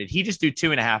I said, did he just do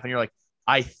 2.5? And you're like,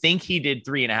 I think he did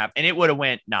 3.5. And it would have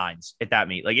went 9s at that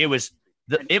meet. Like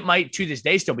it might to this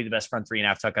day still be the best front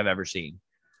 3.5 tuck I've ever seen.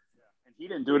 And he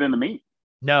didn't do it in the meet.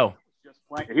 No.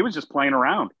 He was just playing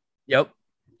around. Yep.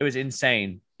 It was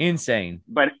insane. And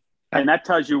that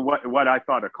tells you what I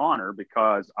thought of Connor,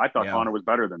 because I thought Connor was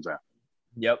better than Zach.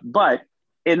 Yep. But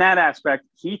in that aspect,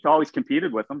 Heath always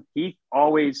competed with him. Heath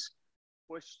always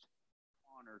pushed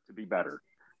Connor to be better.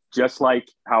 Just like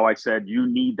how I said, you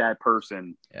need that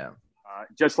person. Yeah.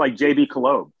 Just like JB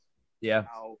Kalob. Yeah.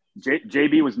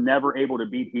 JB was never able to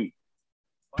beat Heath.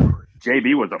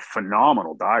 JB was a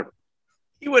phenomenal diver.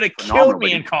 He would have killed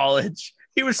me in college.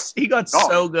 He got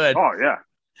so good. Oh yeah.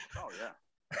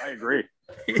 I agree.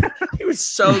 He was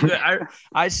so good.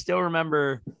 I still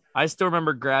remember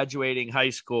graduating high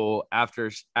school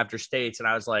after States, and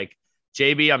I was like,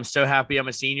 JB, I'm so happy I'm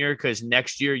a senior because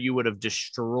next year you would have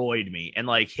destroyed me. And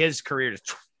like his career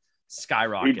just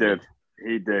skyrocketed.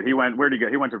 He did. He went, where'd he go?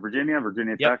 He went to Virginia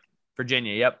Yep. Tech.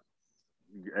 Virginia. Yep.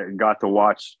 Got to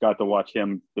watch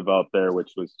him develop there,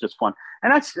 which was just fun.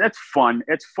 And that's fun.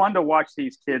 It's fun to watch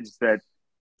these kids that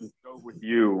go with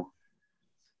you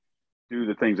do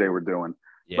the things they were doing.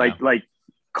 Yeah. Like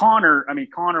Connor. I mean,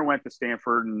 Connor went to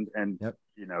Stanford and yep.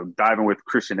 Diving with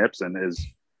Christian Ibsen is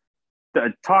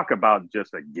talk about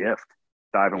just a gift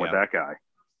diving with that guy,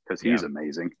 because he's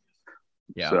amazing.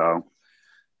 Yeah. So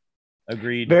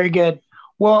agreed. Very good.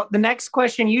 Well, the next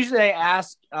question, usually I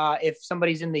ask if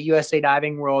somebody's in the USA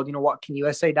diving world, what can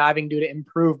USA diving do to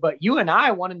improve? But you and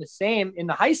I, one and the same in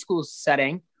the high school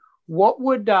setting. What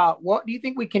do you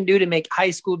think we can do to make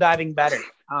high school diving better?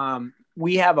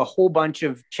 We have a whole bunch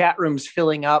of chat rooms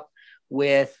filling up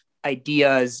with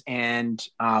ideas and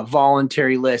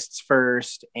voluntary lists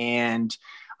first, and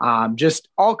just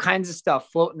all kinds of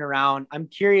stuff floating around. I'm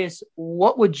curious,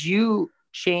 what would you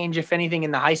change, if anything,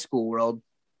 in the high school world?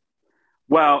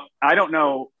 Well, I don't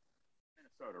know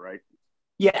Minnesota, right?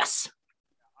 Yes.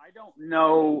 I don't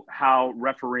know how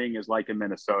refereeing is like in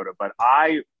Minnesota, but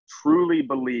I truly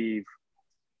believe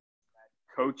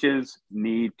that coaches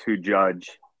need to judge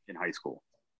in high school.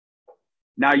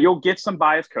 Now, you'll get some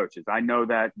biased coaches. I know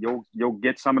that you'll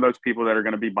get some of those people that are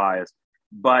going to be biased,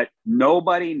 but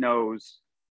nobody knows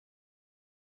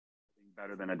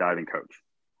better than a diving coach.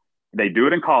 They do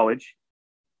it in college.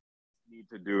 Need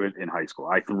to do it in high school.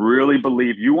 I really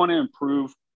believe you want to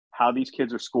improve how these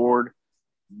kids are scored.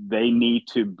 The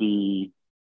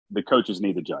coaches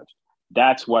need to judge.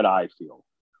 That's what I feel.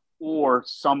 Or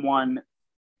someone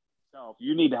else.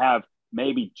 You need to have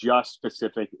maybe just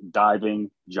specific diving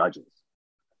judges.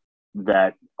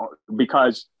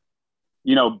 Because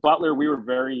Butler, we were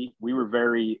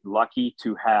very lucky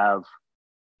to have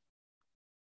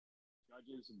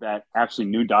judges that actually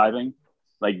knew diving.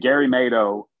 Like Gary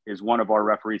Mado is one of our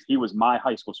referees. He was my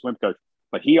high school swim coach,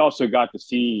 but he also got to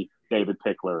see David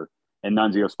Pickler and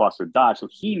Nunzio Esposito dive. So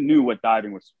he knew what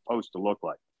diving was supposed to look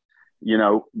like.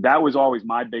 That was always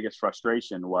my biggest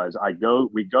frustration was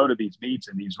we go to these meets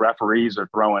and these referees are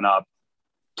throwing up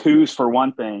 2s for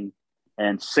one thing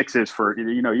and 6s for,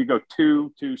 you go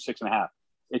 2, 6.5.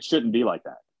 It shouldn't be like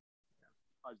that.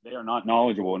 Because they are not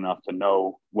knowledgeable enough to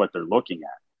know what they're looking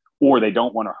at, or they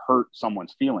don't want to hurt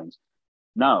someone's feelings.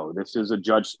 No, this is a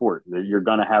judge sport. You're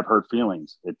going to have hurt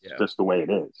feelings. It's just the way it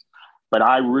is. But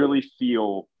I really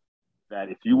feel that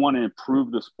if you want to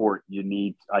improve the sport,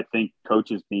 I think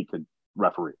coaches need to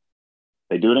referee.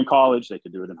 They do it in college. They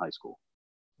could do it in high school.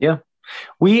 Yeah,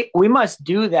 We must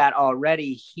do that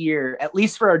already here, at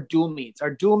least for our dual meets.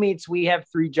 Our dual meets, we have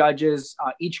 3 judges,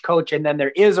 each coach, and then there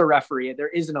is a referee. There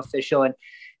is an official.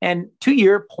 And to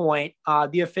your point,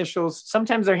 the officials,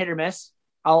 sometimes they're hit or miss.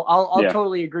 I'll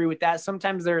totally agree with that.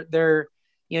 Sometimes they're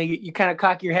you kind of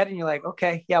cock your head and you're like,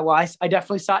 okay, yeah, well, I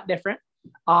definitely saw it different.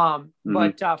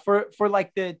 But for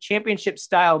like the championship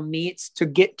style meets to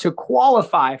get to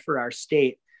qualify for our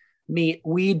state meet,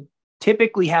 we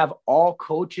typically have all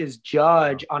coaches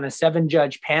judge on a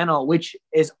 7-judge panel, which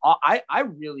is, I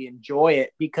really enjoy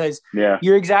it because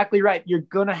you're exactly right. You're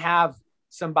going to have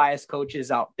some biased coaches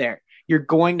out there. You're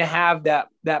going to have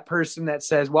that person that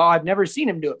says, well, I've never seen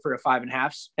him do it for a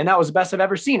 5.5, and that was the best I've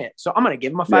ever seen it. So I'm going to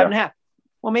give him a 5.5.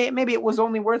 Well, maybe it was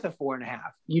only worth a 4.5.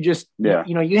 You just,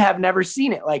 you have never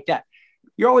seen it like that.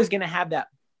 You're always going to have that.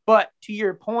 But to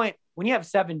your point, when you have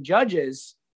 7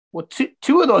 judges, well,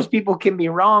 two of those people can be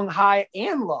wrong, high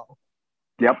and low.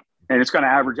 Yep. And it's going to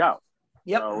average out.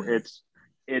 Yep. So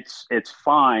it's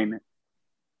fine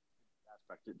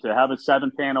to have a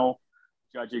 7-panel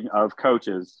judging of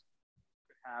coaches,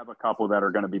 have a couple that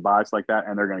are going to be biased like that,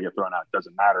 and they're going to get thrown out. It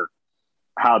doesn't matter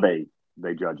how they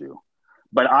judge you.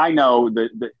 But I know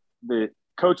the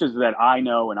coaches that I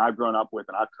know and I've grown up with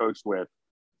and I've coached with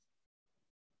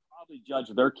probably judge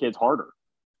their kids harder.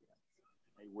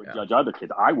 They would judge other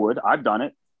kids. I would. I've done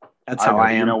it. That's how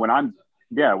I am. When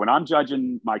I'm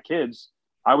judging my kids,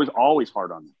 I was always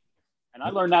hard on them. And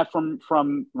I learned that from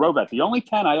Rovet. The only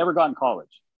 10 I ever got in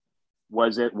college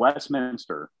was at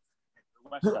Westchester,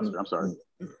 I'm sorry.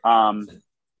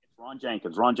 Ron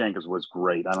Jenkins. Ron Jenkins was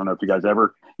great. I don't know if you guys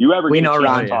ever we know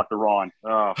Ron. Talk to Ron.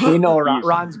 We know Ron.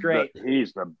 Ron's great.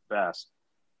 He's the best.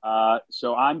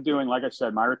 So I'm doing, like I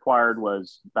said, my required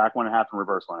was back 1.5 and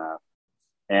reverse 1.5.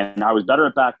 And I was better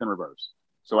at back than reverse.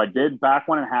 So I did back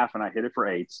 1.5 and I hit it for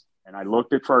 8s. And I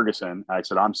looked at Ferguson. I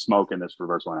said, I'm smoking this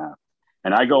reverse 1.5.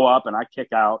 And I go up and I kick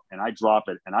out and I drop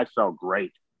it. And I felt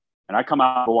great. And I come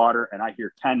out of the water and I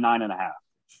hear 10, 9.5.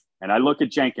 And I look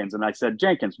at Jenkins and I said,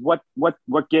 Jenkins, what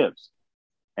gives?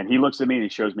 And he looks at me and he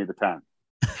shows me the 10.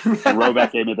 And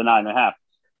Robat gave me the 9.5.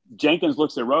 Jenkins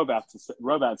looks at Robat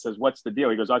and says, what's the deal?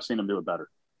 He goes, I've seen him do it better.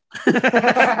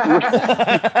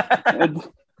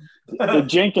 and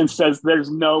Jenkins says, there's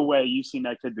no way you've seen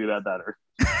that kid do that better.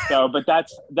 So, but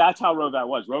that's how Robat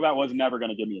was. Robat was never going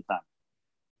to give me a 10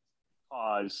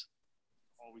 because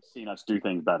he's always seen us do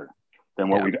things better than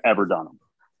what we've ever done them.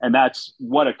 And that's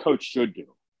what a coach should do.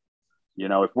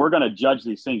 If we're going to judge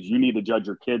these things, you need to judge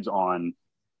your kids on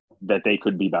that they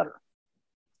could be better.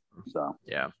 So,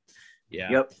 yeah.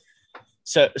 Yep.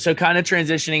 So kind of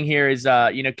transitioning here is,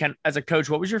 Ken, as a coach,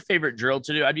 what was your favorite drill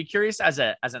to do? I'd be curious as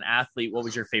an athlete, what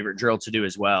was your favorite drill to do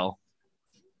as well?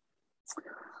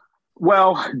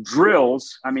 Well,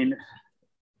 drills,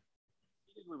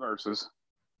 reverses.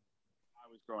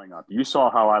 I was growing up. You saw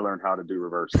how I learned how to do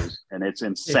reverses, and it's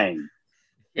insane.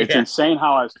 It's insane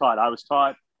how I was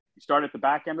taught. You start at the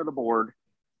back end of the board,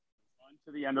 run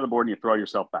to the end of the board, and you throw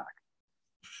yourself back.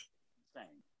 Insane.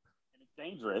 And it's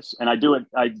dangerous. And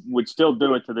I would still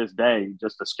do it to this day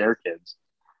just to scare kids.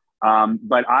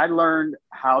 But I learned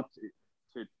how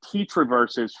to teach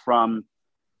reverses from,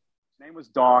 his name was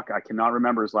Doc. I cannot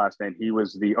remember his last name. He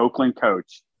was the Oakland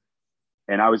coach.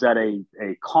 And I was at a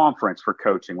conference for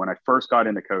coaching when I first got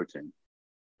into coaching.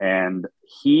 And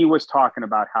he was talking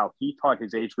about how he taught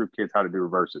his age group kids how to do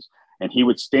reverses. And he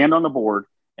would stand on the board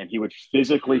and he would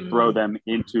physically throw them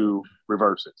into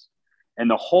reverses. And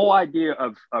the whole idea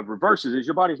of reverses is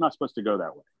your body's not supposed to go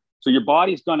that way. So your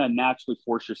body's going to naturally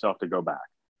force yourself to go back.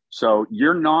 So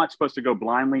you're not supposed to go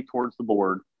blindly towards the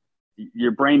board.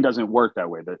 Your brain doesn't work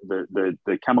that way.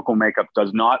 The chemical makeup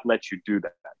does not let you do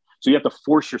that. So you have to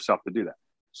force yourself to do that.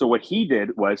 So what he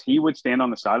did was he would stand on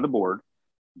the side of the board,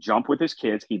 jump with his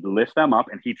kids, he'd lift them up,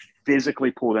 and he'd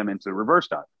physically pull them into reverse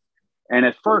dive. And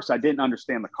at first, I didn't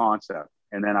understand the concept.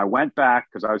 And then I went back,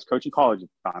 because I was coaching college at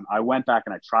the time, I went back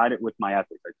and I tried it with my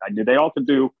athletes. I knew they all could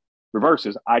do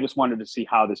reverses. I just wanted to see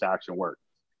how this action worked.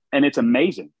 And it's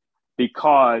amazing,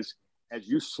 because as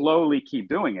you slowly keep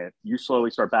doing it, you slowly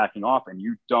start backing off, and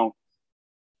you don't,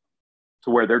 to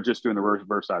where they're just doing the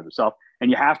reverse dive themselves. And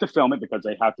you have to film it because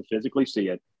they have to physically see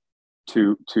it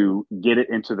to get it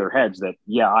into their heads that,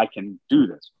 yeah, I can do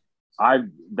this.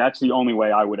 That's the only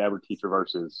way I would ever teach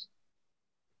reverses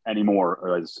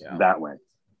anymore, is that way.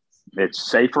 It's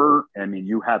safer.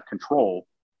 You have control,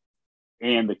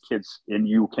 and the kids, and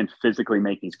you can physically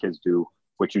make these kids do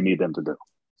what you need them to do.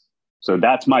 So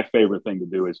that's my favorite thing to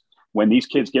do, is when these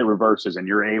kids get reverses and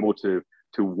you're able to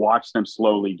watch them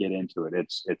slowly get into it.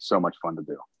 It's so much fun to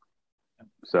do.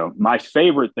 So my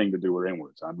favorite thing to do were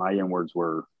inwards. My inwards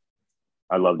were,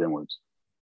 I loved inwards,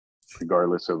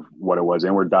 regardless of what it was.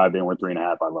 Inward dive, inward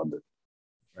 3.5. I loved it.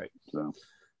 Right.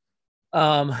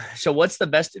 So what's the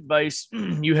best advice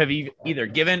you have either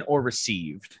given or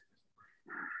received?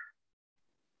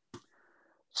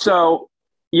 So,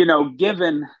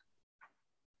 given my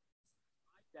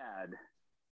dad,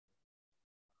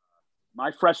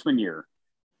 my freshman year,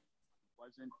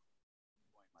 wasn't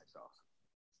enjoying myself.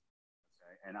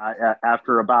 Okay? And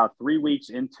after about 3 weeks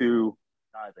into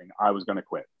diving, I was going to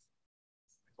quit.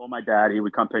 I told my dad, he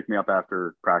would come pick me up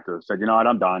after practice. I said, you know what,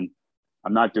 I'm done.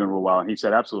 I'm not doing real well. And he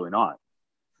said, absolutely not.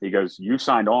 He goes, you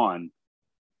signed on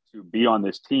to be on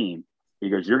this team. He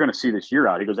goes, you're going to see this year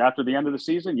out. He goes, after the end of the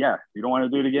season, yeah, you don't want to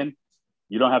do it again.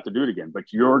 You don't have to do it again,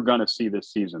 but you're going to see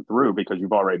this season through because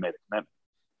you've already made a commitment.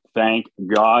 Thank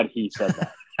God he said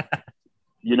that.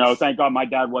 Thank God my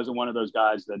dad wasn't one of those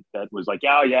guys that was like,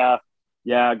 oh, yeah,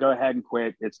 go ahead and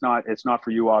quit. It's not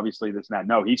for you, obviously, this and that.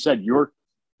 No, he said, you're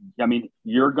going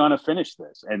to finish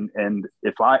this. And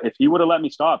if he would have let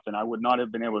me stop, then I would not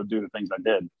have been able to do the things I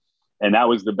did. And that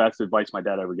was the best advice my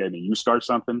dad ever gave me. You start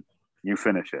something, you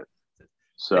finish it.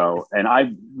 So, and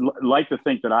I like to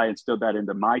think that I instilled that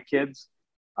into my kids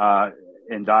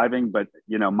in diving. But,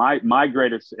 my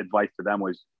greatest advice to them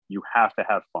was you have to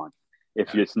have fun.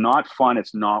 If it's not fun,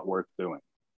 it's not worth doing.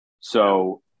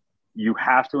 So you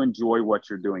have to enjoy what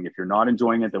you're doing. If you're not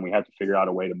enjoying it, then we have to figure out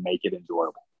a way to make it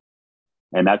enjoyable.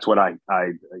 And that's what I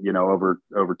over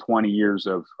 20 years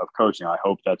of coaching, I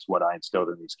hope that's what I instilled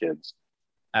in these kids.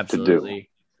 Absolutely.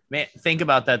 Man, think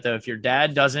about that though. If your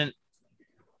dad does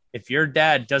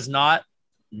not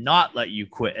let you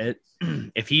quit it,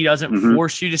 if he doesn't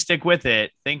force you to stick with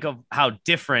it, think of how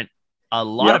different a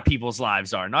lot of people's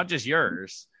lives are, not just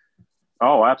yours.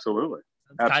 Oh, absolutely.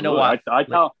 Kind of why I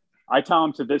tell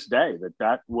him to this day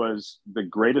that was the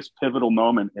greatest pivotal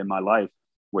moment in my life,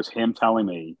 was him telling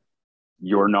me,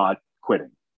 you're not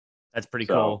quitting. That's pretty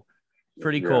cool.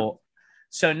 Pretty cool.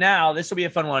 So now this will be a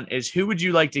fun one, is who would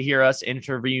you like to hear us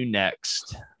interview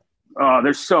next? Oh,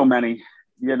 there's so many.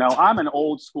 I'm an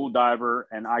old school diver,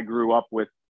 and I grew up with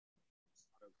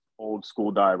old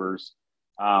school divers.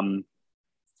 Dean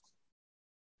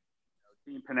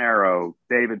Pinero,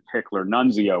 David Pickler,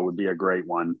 Nunzio would be a great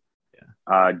one.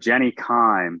 Yeah. Jenny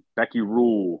Kime, Becky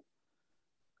Rule,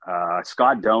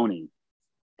 Scott Doney,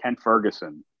 Ken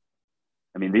Ferguson.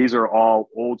 I mean, these are all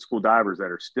old school divers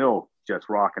that are still just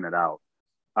rocking it out.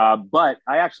 But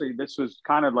this was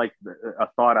kind of like a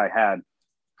thought I had.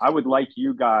 I would like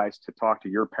you guys to talk to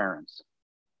your parents.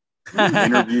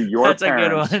 Interview your That's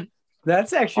parents. That's a good one.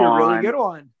 That's actually a really good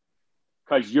one.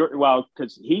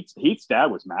 Because Heath's dad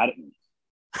was mad at me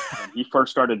when he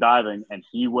first started diving, and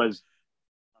he was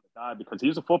going to dive because he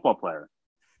was a football player.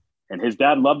 And his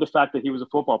dad loved the fact that he was a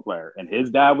football player. And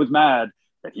his dad was mad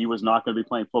that he was not going to be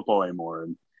playing football anymore.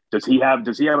 And does he have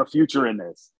a future in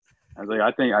this? I was like,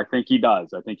 I think he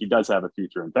does. I think he does have a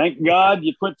future. And thank God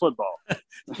you quit football.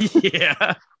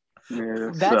 Yeah.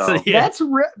 I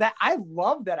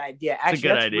love that idea. Actually,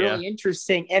 that's really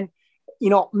interesting. And,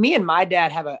 me and my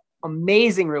dad have an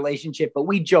amazing relationship, but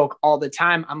we joke all the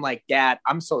time. I'm like, Dad,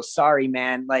 I'm so sorry,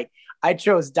 man. Like, I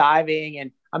chose diving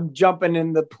and I'm jumping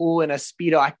in the pool in a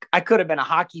Speedo. I could have been a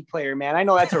hockey player, man. I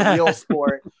know that's a real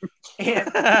sport. And,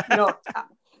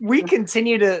 we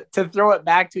continue to throw it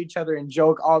back to each other and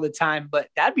joke all the time, but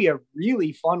that'd be a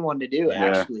really fun one to do. Yeah.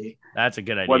 Actually, that's a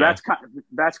good idea. Well, that's kind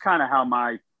of how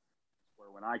when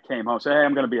I came home, say, hey,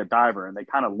 I'm going to be a diver. And they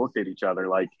kind of looked at each other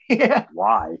like,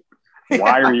 why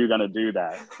are you going to do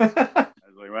that? I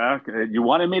was like, well, you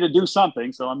wanted me to do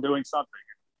something, so I'm doing something.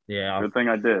 Yeah. Good thing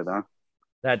I did, huh?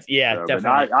 That's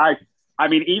definitely. I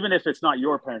mean, even if it's not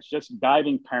your parents, just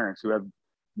diving parents who have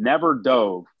never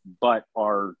dove, but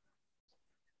are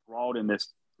enthralled in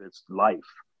this life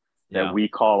that we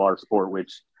call our sport,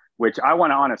 which I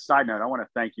want to, on a side note, I want to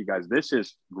thank you guys. This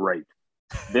is great.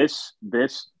 This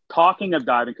talking of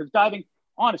diving, because diving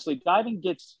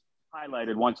gets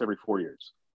highlighted once every 4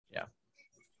 years. Yeah.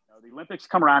 The Olympics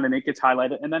come around and it gets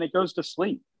highlighted and then it goes to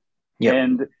sleep. Yeah.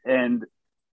 And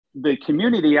the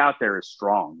community out there is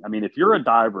strong. I mean, if you're a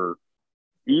diver,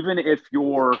 even if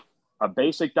you're a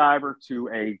basic diver to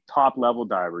a top level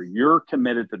diver, you're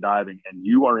committed to diving and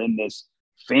you are in this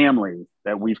family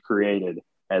that we've created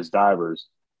as divers.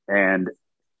 And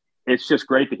it's just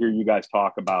great to hear you guys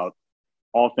talk about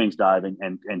all things diving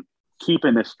and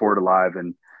keeping this sport alive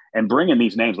and bringing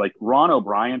these names like Ron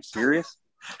O'Brien. Serious?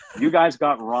 You guys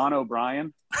got Ron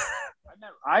O'Brien?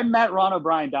 I met Ron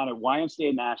O'Brien down at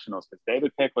YMCA Nationals because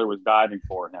David Pickler was diving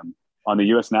for him on the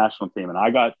U.S. national team. And I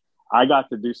got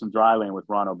to do some dry land with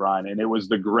Ron O'Brien, and it was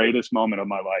the greatest moment of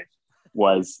my life.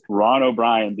 was Ron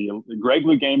O'Brien, the Greg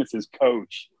Louganis's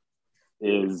coach,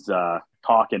 is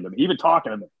talking to me,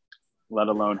 let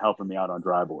alone helping me out on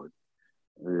dry board.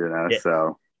 Yeah.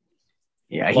 So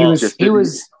yeah,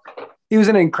 he was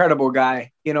an incredible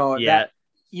guy. Yeah. That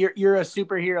you're a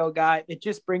superhero guy. It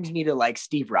just brings me to like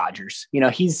Steve Rogers.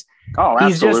 He's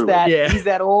absolutely. just that. Yeah. He's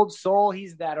that old soul.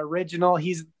 He's that original.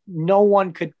 No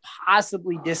one could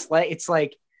possibly dislike. It's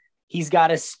like he's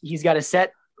got a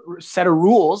set of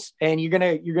rules, and you're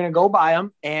gonna go by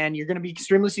them, and you're gonna be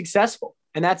extremely successful.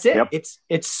 And that's it. Yep.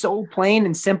 It's so plain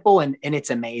and simple, and it's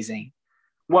amazing.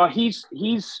 Well, he's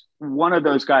one of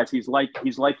those guys. He's like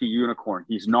a unicorn.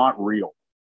 He's not real.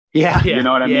 Yeah. You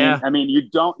know what I yeah. mean? I mean, you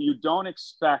don't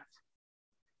expect,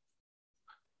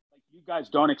 like, you guys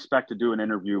don't expect to do an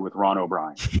interview with Ron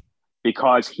O'Brien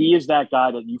because he is that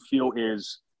guy that you feel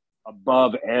is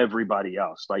above everybody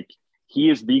else. Like, he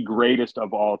is the greatest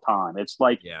of all time. It's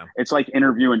like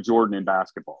interviewing Jordan in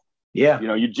basketball. Yeah.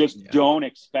 You just don't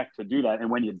expect to do that. And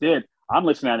when you did, I'm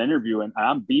listening to that interview and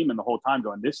I'm beaming the whole time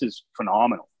going, this is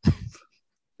phenomenal.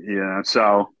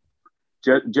 So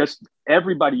just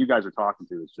everybody you guys are talking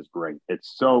to is just great.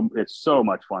 It's so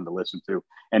much fun to listen to,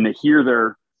 and to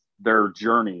hear their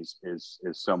journeys is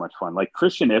so much fun. Like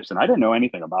Christian Ibsen, I didn't know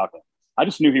anything about him. I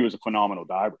just knew he was a phenomenal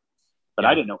diver, but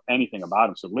I didn't know anything about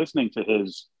him. So listening to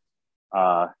his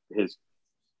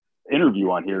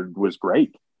interview on here was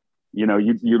great. You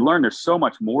learn there's so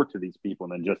much more to these people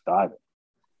than just diving.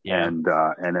 Yeah. And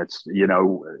it's,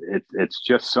 it's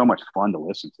just so much fun to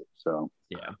listen to. So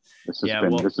this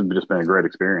has just been a great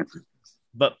experience.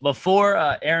 But before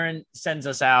Aaron sends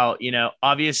us out,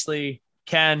 obviously,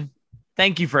 Ken,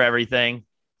 thank you for everything.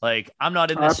 Like, I'm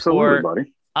not in this sport.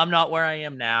 Buddy. I'm not where I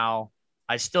am now.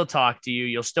 I still talk to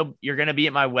you. You're going to be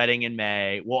at my wedding in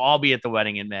May. We'll all be at the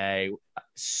wedding in May.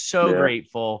 So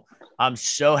grateful. I'm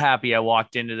so happy I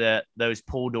walked into those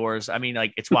pool doors. I mean,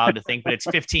 like, it's wild to think, but it's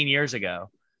 15 years ago.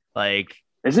 Like,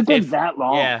 has it been that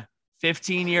long? Yeah.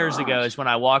 15 years ago is when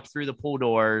I walked through the pool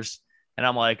doors, and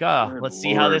I'm like, let's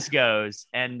see how this goes.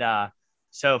 And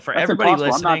so for that's everybody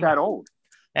impossible. listening, I'm not that old.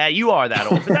 You are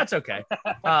that old, but that's okay.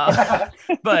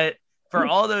 But for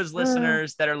all those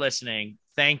listeners that are listening,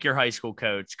 thank your high school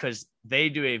coach, because they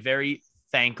do a very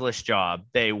thankless job.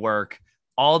 They work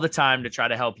all the time to try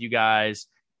to help you guys,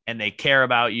 and they care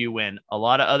about you when a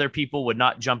lot of other people would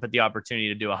not jump at the opportunity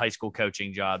to do a high school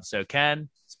coaching job. So Ken,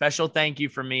 special thank you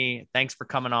for me. Thanks for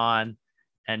coming on.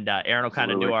 And Aaron will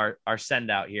kind of do our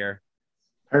send out here.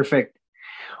 Perfect.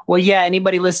 Well, yeah,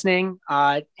 anybody listening,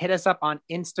 hit us up on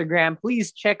Instagram.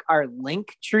 Please check our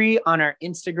link tree on our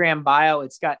Instagram bio.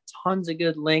 It's got tons of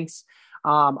good links.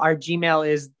 Our Gmail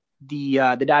is the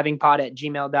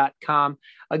divingpod@gmail.com.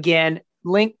 Again,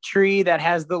 link tree that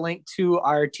has the link to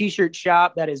our t-shirt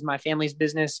shop. That is my family's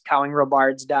business,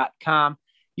 cowingrobards.com.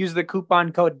 Use the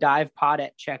coupon code DIVEPOD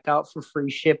at checkout for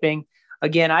free shipping.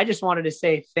 Again, I just wanted to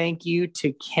say thank you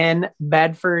to Ken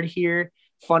Bedford here.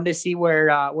 Fun to see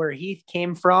where Heath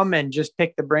came from and just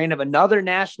pick the brain of another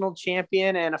national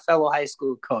champion and a fellow high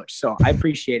school coach. So I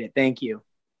appreciate it. Thank you.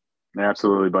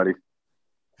 Absolutely, buddy.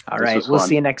 All right. We'll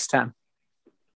see you next time.